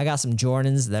 I got some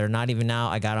Jordans that are not even out,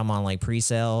 I got them on like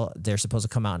pre-sale, they're supposed to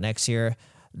come out next year,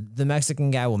 the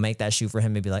Mexican guy will make that shoe for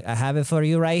him and be like, I have it for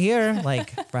you right here,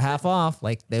 like for half off.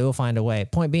 Like they will find a way.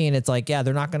 Point being, it's like, yeah,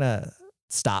 they're not going to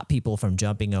stop people from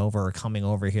jumping over or coming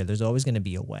over here. There's always going to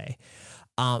be a way.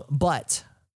 But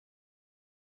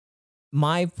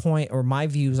my point or my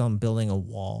views on building a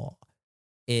wall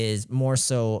is more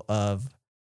so of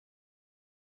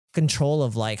control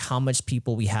of like how much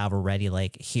people we have already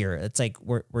like here. It's like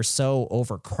we're so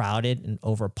overcrowded and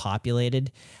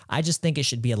overpopulated. I just think it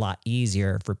should be a lot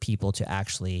easier for people to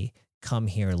actually come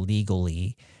here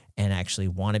legally and actually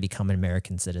want to become an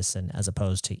American citizen as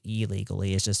opposed to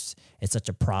illegally. It's such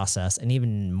a process. And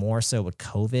even more so with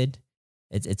COVID,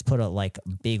 it's put a like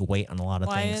big weight on a lot of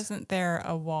Why things. isn't there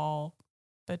a wall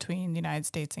between the United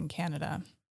States and Canada?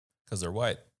 Because they're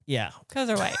white. Yeah. Because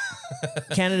they're white.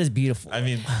 Canada's beautiful. I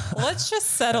mean, Let's just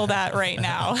settle that right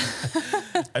now.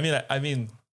 I mean,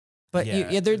 but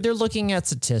yeah. they're looking at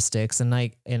statistics, and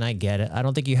I get it. I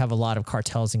don't think you have a lot of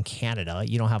cartels in Canada.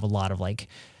 You don't have a lot of like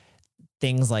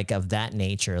things like of that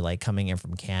nature, like coming in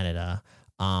from Canada.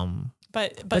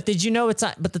 But did you know it's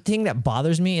not? But the thing that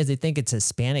bothers me is they think it's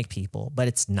Hispanic people, but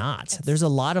it's not. There's a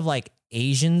lot of like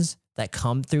Asians that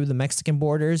come through the Mexican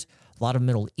borders, a lot of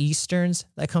Middle Easterns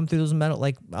that come through those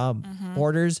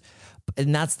borders.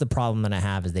 And that's the problem that I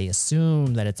have is they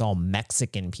assume that it's all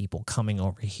Mexican people coming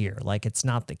over here. Like it's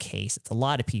not the case. It's a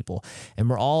lot of people, and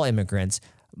we're all immigrants.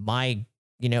 My,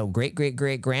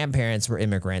 great grandparents were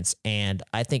immigrants, and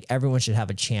I think everyone should have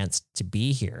a chance to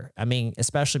be here. I mean,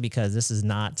 especially because this is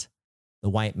not the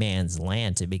white man's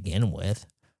land to begin with,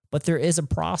 but there is a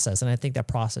process, and I think that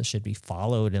process should be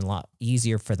followed and a lot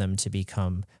easier for them to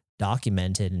become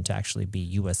documented and to actually be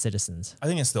U.S. citizens. I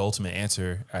think that's the ultimate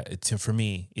answer for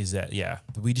me is that,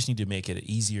 we just need to make it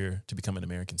easier to become an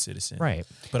American citizen. Right.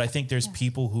 But I think there's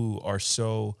people who are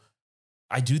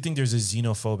I do think there's a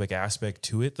xenophobic aspect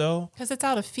to it though. Because it's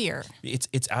out of fear. It's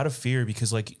out of fear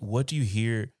because like, what do you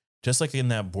hear? Just like in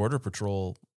that Border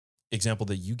Patrol example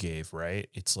that you gave, right?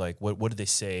 It's like, what did they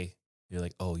say? You're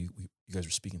like, oh, you guys were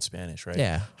speaking Spanish, right?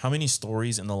 Yeah. How many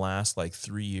stories in the last like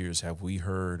 3 years have we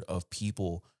heard of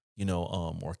people,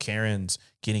 or Karens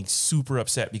getting super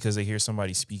upset because they hear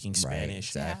somebody speaking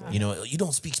Spanish? Right, exactly. You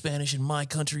don't speak Spanish in my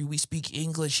country. We speak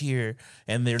English here.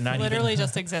 And they're not literally even,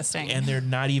 just existing. and they're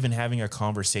not even having a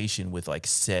conversation with like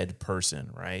said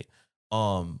person, right?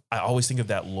 I always think of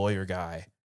that lawyer guy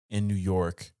in New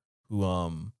York who,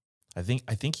 I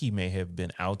think he may have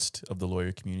been ousted of the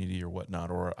lawyer community or whatnot,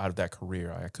 or out of that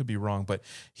career. I could be wrong, but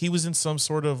he was in some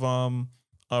sort of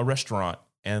a restaurant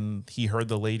and he heard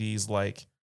the ladies like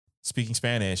speaking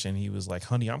Spanish, and he was like,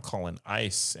 "Honey, I'm calling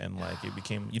ICE," and like it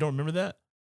became. You don't remember that?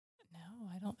 No,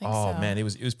 I don't think so. Oh man, it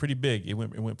was pretty big. It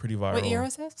went pretty viral. What year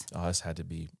was this? Oh, this had to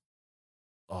be.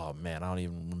 Oh man, I don't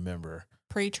even remember.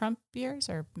 Pre-Trump years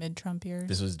or mid-Trump years?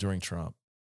 This was during Trump.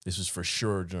 This was for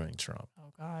sure during Trump.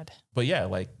 Oh God. But yeah,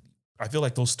 like I feel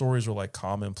like those stories were like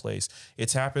commonplace.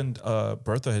 It's happened.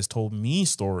 Bertha has told me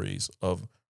stories of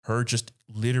her just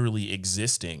literally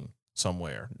existing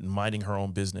somewhere, minding her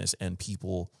own business, and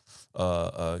people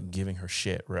giving her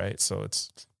shit, right? So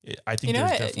I think You know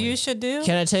what you should do?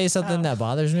 Can I tell you something that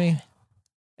bothers me?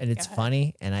 And it's Go ahead.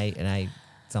 funny, and I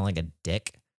sound like a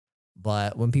dick,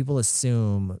 but when people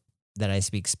assume that I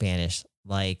speak Spanish,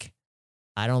 like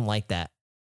I don't like that.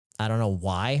 I don't know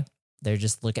why. They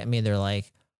just look at me. They're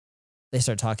like, they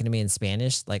start talking to me in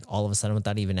Spanish, like all of a sudden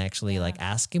without even actually like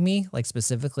asking me, like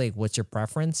specifically, what's your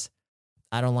preference?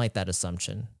 I don't like that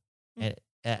assumption. And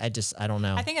I don't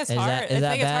know. I think it's Is hard. that- is I that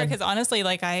think it's hard bad? because honestly,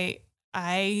 like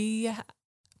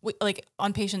like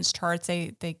on patients' charts,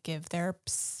 they give their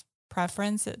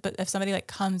preference, but if somebody like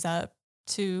comes up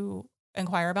to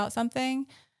inquire about something,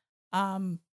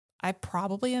 I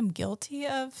probably am guilty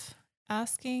of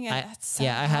asking. And that's so I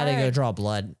had to go hard. draw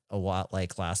blood a while,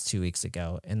 like last 2 weeks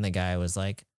ago. And the guy was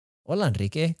like, "Hola,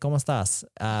 Enrique, ¿cómo estás?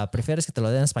 ¿Prefieres que te lo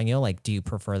dé en español? Like, do you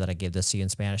prefer that I give this to you in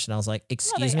Spanish?" And I was like,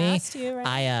 "Excuse they me." asked you,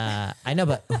 right? I know,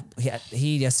 but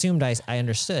he assumed I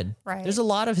understood. Right. There's a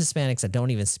lot of Hispanics that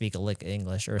don't even speak a lick of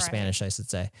English or Right. Spanish, I should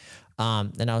say.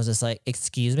 And I was just like,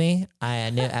 "Excuse me, I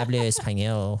no hablo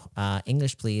español.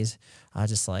 English, please." I was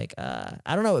just like,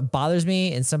 I don't know. It bothers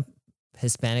me, and some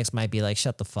Hispanics might be like,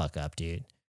 "Shut the fuck up, dude."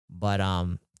 But I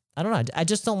don't know. I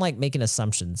just don't like making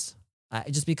assumptions.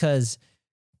 Just because,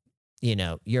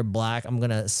 you're black, I'm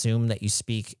gonna assume that you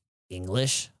speak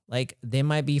English. Like they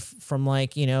might be from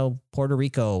like Puerto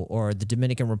Rico or the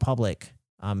Dominican Republic.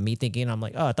 Me thinking I'm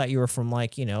like, oh, I thought you were from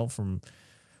like from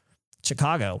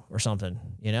Chicago or something.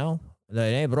 Like,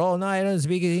 hey, bro, no, I don't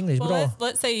speak English, Well, bro.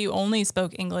 let's say you only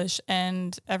spoke English,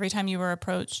 and every time you were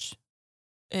approached,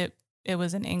 it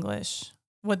was in English.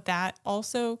 Would that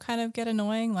also kind of get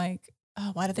annoying? Like, oh,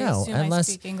 why do they No, assume I unless-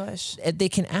 speak English? They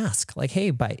can ask like,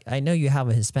 hey, I know you have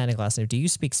a Hispanic last name. Do you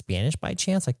speak Spanish by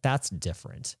chance? Like that's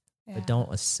different. Yeah. But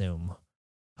don't assume.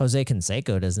 Jose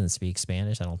Canseco doesn't speak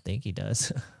Spanish. I don't think he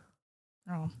does.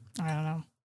 Oh, I don't know.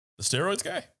 The steroids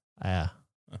guy? Yeah.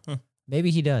 Maybe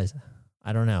he does.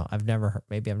 I don't know. I've never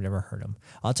heard him.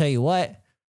 I'll tell you what.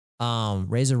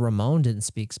 Razor Ramon didn't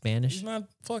speak Spanish. He's not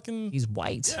fucking. He's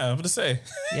white. Yeah, I'm gonna say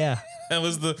Yeah. that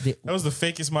was the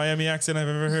fakest Miami accent I've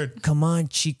ever heard. Come on,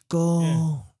 Chico.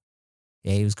 Yeah.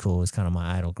 Yeah, he was cool. He was kind of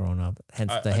my idol growing up.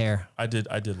 Hence the hair. I did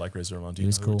like Razor Ramon. He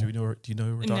was cool. Do you know who we're talking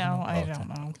about? No, I don't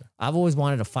know. Okay. I've always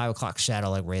wanted a 5 o'clock shadow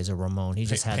like Razor Ramon. He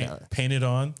just had painted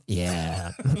on.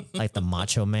 Yeah, like the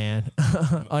Macho Man.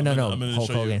 Oh no, Hulk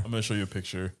Hogan. I'm gonna show you a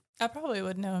picture. I probably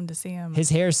would know him to see him.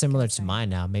 His hair is similar to mine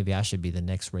now. Maybe I should be the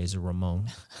next Razor Ramon.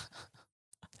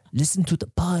 Listen to the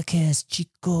podcast,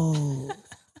 Chico.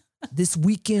 This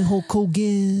weekend, Hulk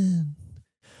Hogan.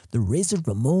 The Razor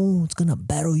Ramon's gonna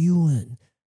battle you in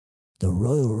the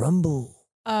Royal Rumble.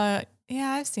 Yeah,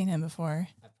 I've seen him before.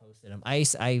 I posted him. I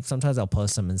sometimes I'll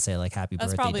post him and say like happy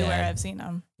That's birthday, probably Dad. where I've seen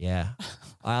him. Yeah.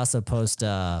 I also post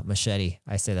Machete.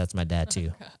 I say that's my dad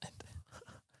too. God.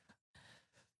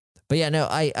 But yeah, no,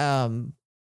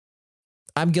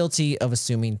 I'm guilty of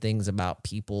assuming things about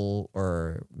people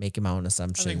or making my own I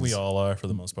assumptions. think we all are for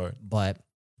the most part. But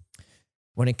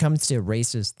when it comes to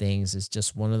racist things, it's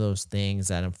just one of those things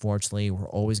that unfortunately we're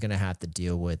always going to have to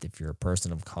deal with if you're a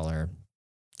person of color.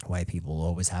 White people will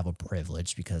always have a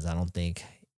privilege because I don't think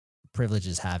privilege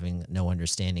is having no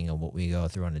understanding of what we go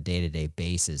through on a day-to-day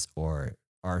basis or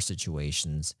our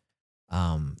situations.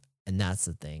 And that's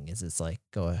the thing is it's like,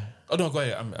 go ahead. Oh no, go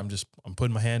ahead. I'm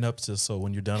putting my hand up just so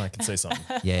when you're done, I can say something.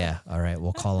 Yeah. All right.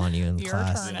 We'll call on you in Your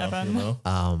class. turn, Evan.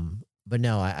 But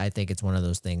no, I think it's one of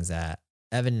those things that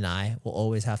Evan and I will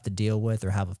always have to deal with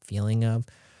or have a feeling of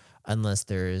unless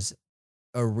there's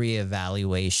a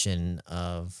reevaluation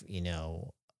of,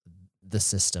 the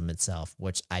system itself,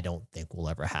 which I don't think will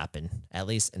ever happen, at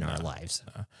least in our lives.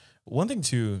 One thing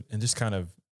too, and just kind of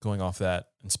going off that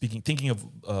and thinking of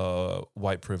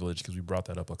white privilege, because we brought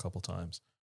that up a couple times.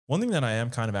 One thing that I am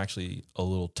kind of actually a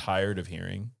little tired of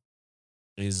hearing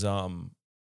is I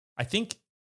think,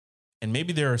 and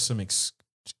maybe there are some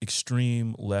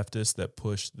extreme leftists that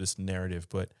push this narrative,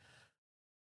 but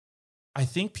I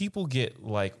think people get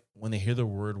like, when they hear the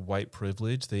word white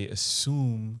privilege, they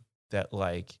assume that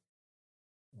like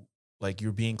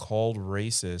you're being called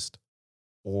racist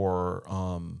or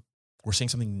saying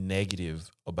something negative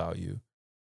about you.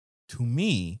 To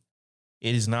me,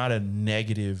 it is not a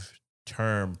negative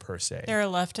term per se. There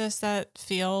are leftists that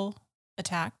feel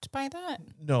attacked by that.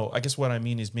 No, I guess what I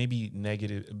mean is maybe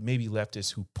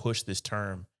leftists who push this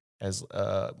term as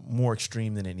more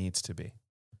extreme than it needs to be.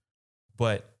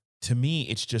 But to me,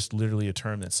 it's just literally a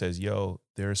term that says, yo,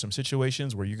 there are some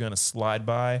situations where you're going to slide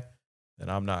by and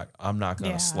I'm not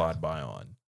going to slide by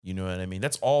on. You know what I mean?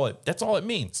 That's all it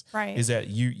means. Right. Is that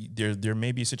there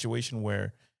may be a situation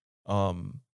where,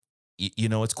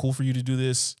 it's cool for you to do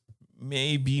this.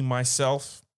 Maybe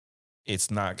myself,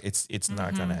 it's not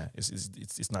gonna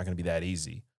be that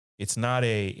easy. It's not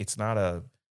a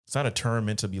term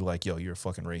meant to be like, yo, you're a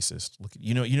fucking racist. Look,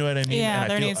 you know what I mean? Yeah,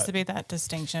 there needs to be that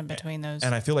distinction between those.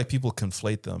 And I feel like people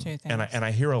conflate them. Two things. And I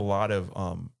hear a lot of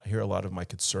my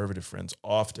conservative friends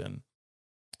often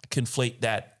conflate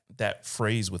that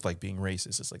phrase with like being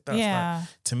racist. It's like, that's not,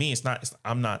 to me, it's not,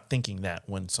 I'm not thinking that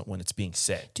when it's being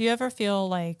said. Do you ever feel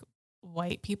like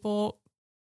white people,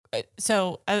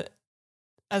 so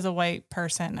as a white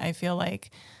person, I feel like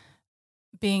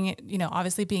being,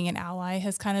 obviously being an ally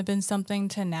has kind of been something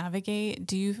to navigate.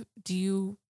 Do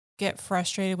you get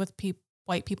frustrated with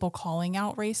white people calling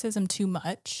out racism too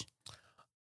much?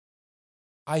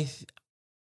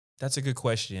 That's a good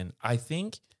question. I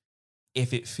think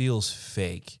if it feels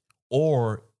fake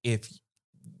or if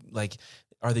like,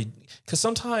 are they, because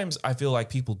sometimes I feel like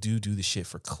people do the shit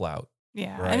for clout.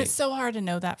 Yeah. Right? And it's so hard to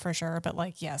know that for sure. But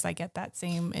like, yes, I get that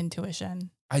same intuition.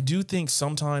 I do think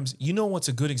sometimes, what's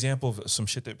a good example of some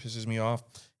shit that pisses me off?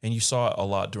 And you saw it a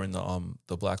lot during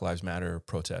the Black Lives Matter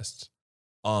protests.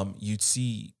 You'd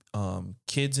see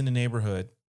kids in the neighborhood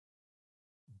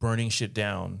burning shit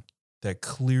down that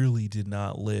clearly did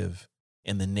not live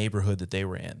in the neighborhood that they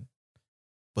were in.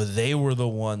 But they were the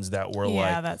ones that were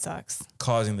that sucks.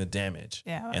 Causing the damage.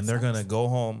 Yeah. And they're going to go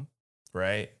home,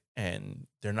 right? And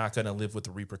they're not going to live with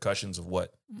the repercussions of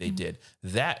what they did.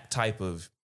 That type of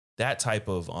I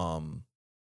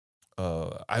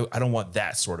don't want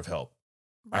that sort of help.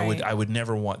 Right. I would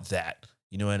never want that.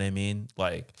 You know what I mean?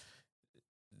 Like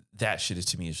that shit is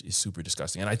to me is super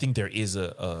disgusting. And I think there is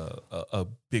a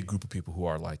big group of people who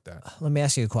are like that. Let me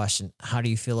ask you a question. How do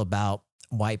you feel about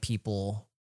white people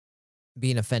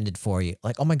being offended for you?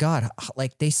 Like, oh my God,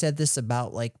 like they said this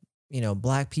about like,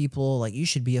 black people, like you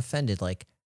should be offended. Like,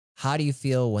 how do you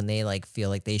feel when they like feel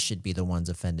like they should be the ones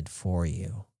offended for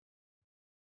you?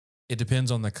 It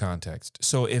depends on the context.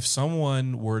 So if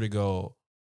someone were to go,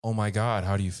 oh my God,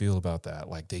 how do you feel about that?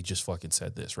 Like they just fucking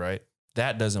said this, right?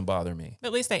 That doesn't bother me.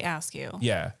 At least they ask you.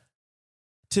 Yeah.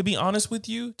 To be honest with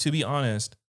you,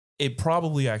 it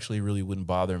probably actually really wouldn't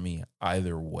bother me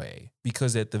either way,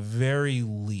 because at the very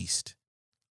least,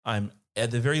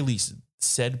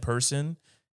 said person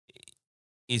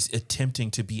is attempting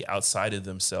to be outside of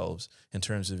themselves in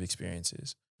terms of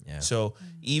experiences. Yeah. So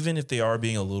even if they are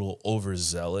being a little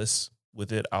overzealous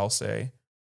with it, I'll say,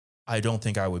 I don't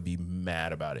think I would be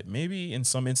mad about it. Maybe in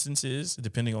some instances,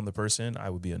 depending on the person,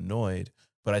 I would be annoyed.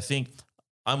 But I think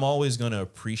I'm always going to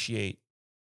appreciate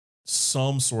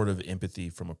some sort of empathy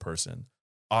from a person.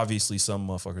 Obviously, some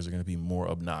motherfuckers are going to be more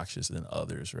obnoxious than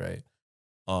others, right?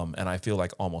 And I feel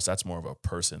like almost that's more of a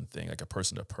person thing, like a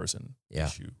person to person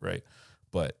issue, right?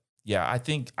 But yeah, I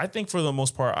think for the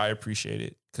most part, I appreciate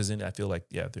it, because then I feel like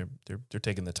they're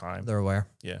taking the time. They're aware.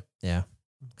 Yeah.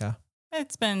 Okay.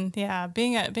 It's been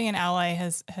being an ally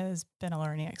has been a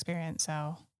learning experience.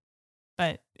 So,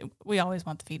 but we always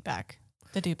want the feedback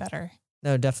to do better.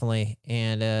 No, definitely.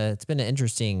 And it's been an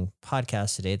interesting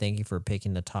podcast today. Thank you for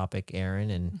picking the topic,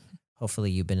 Erin, and hopefully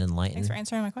you've been enlightened. Thanks for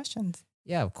answering my questions.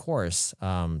 Yeah, of course.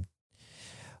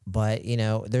 But,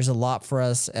 there's a lot for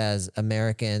us as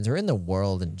Americans or in the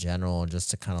world in general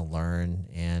just to kind of learn.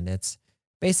 And it's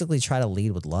basically try to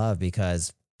lead with love,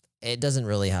 because it doesn't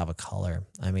really have a color.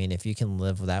 I mean, if you can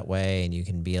live that way and you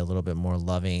can be a little bit more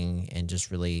loving and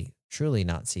just really, truly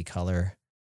not see color,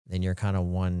 then you're kind of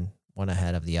one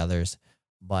ahead of the others.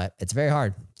 But it's very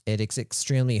hard. It's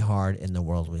extremely hard in the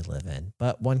world we live in,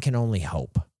 but one can only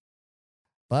hope.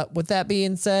 But with that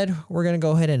being said, we're going to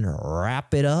go ahead and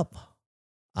wrap it up.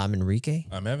 I'm Enrique.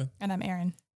 I'm Evan. And I'm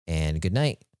Erin. And good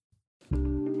night.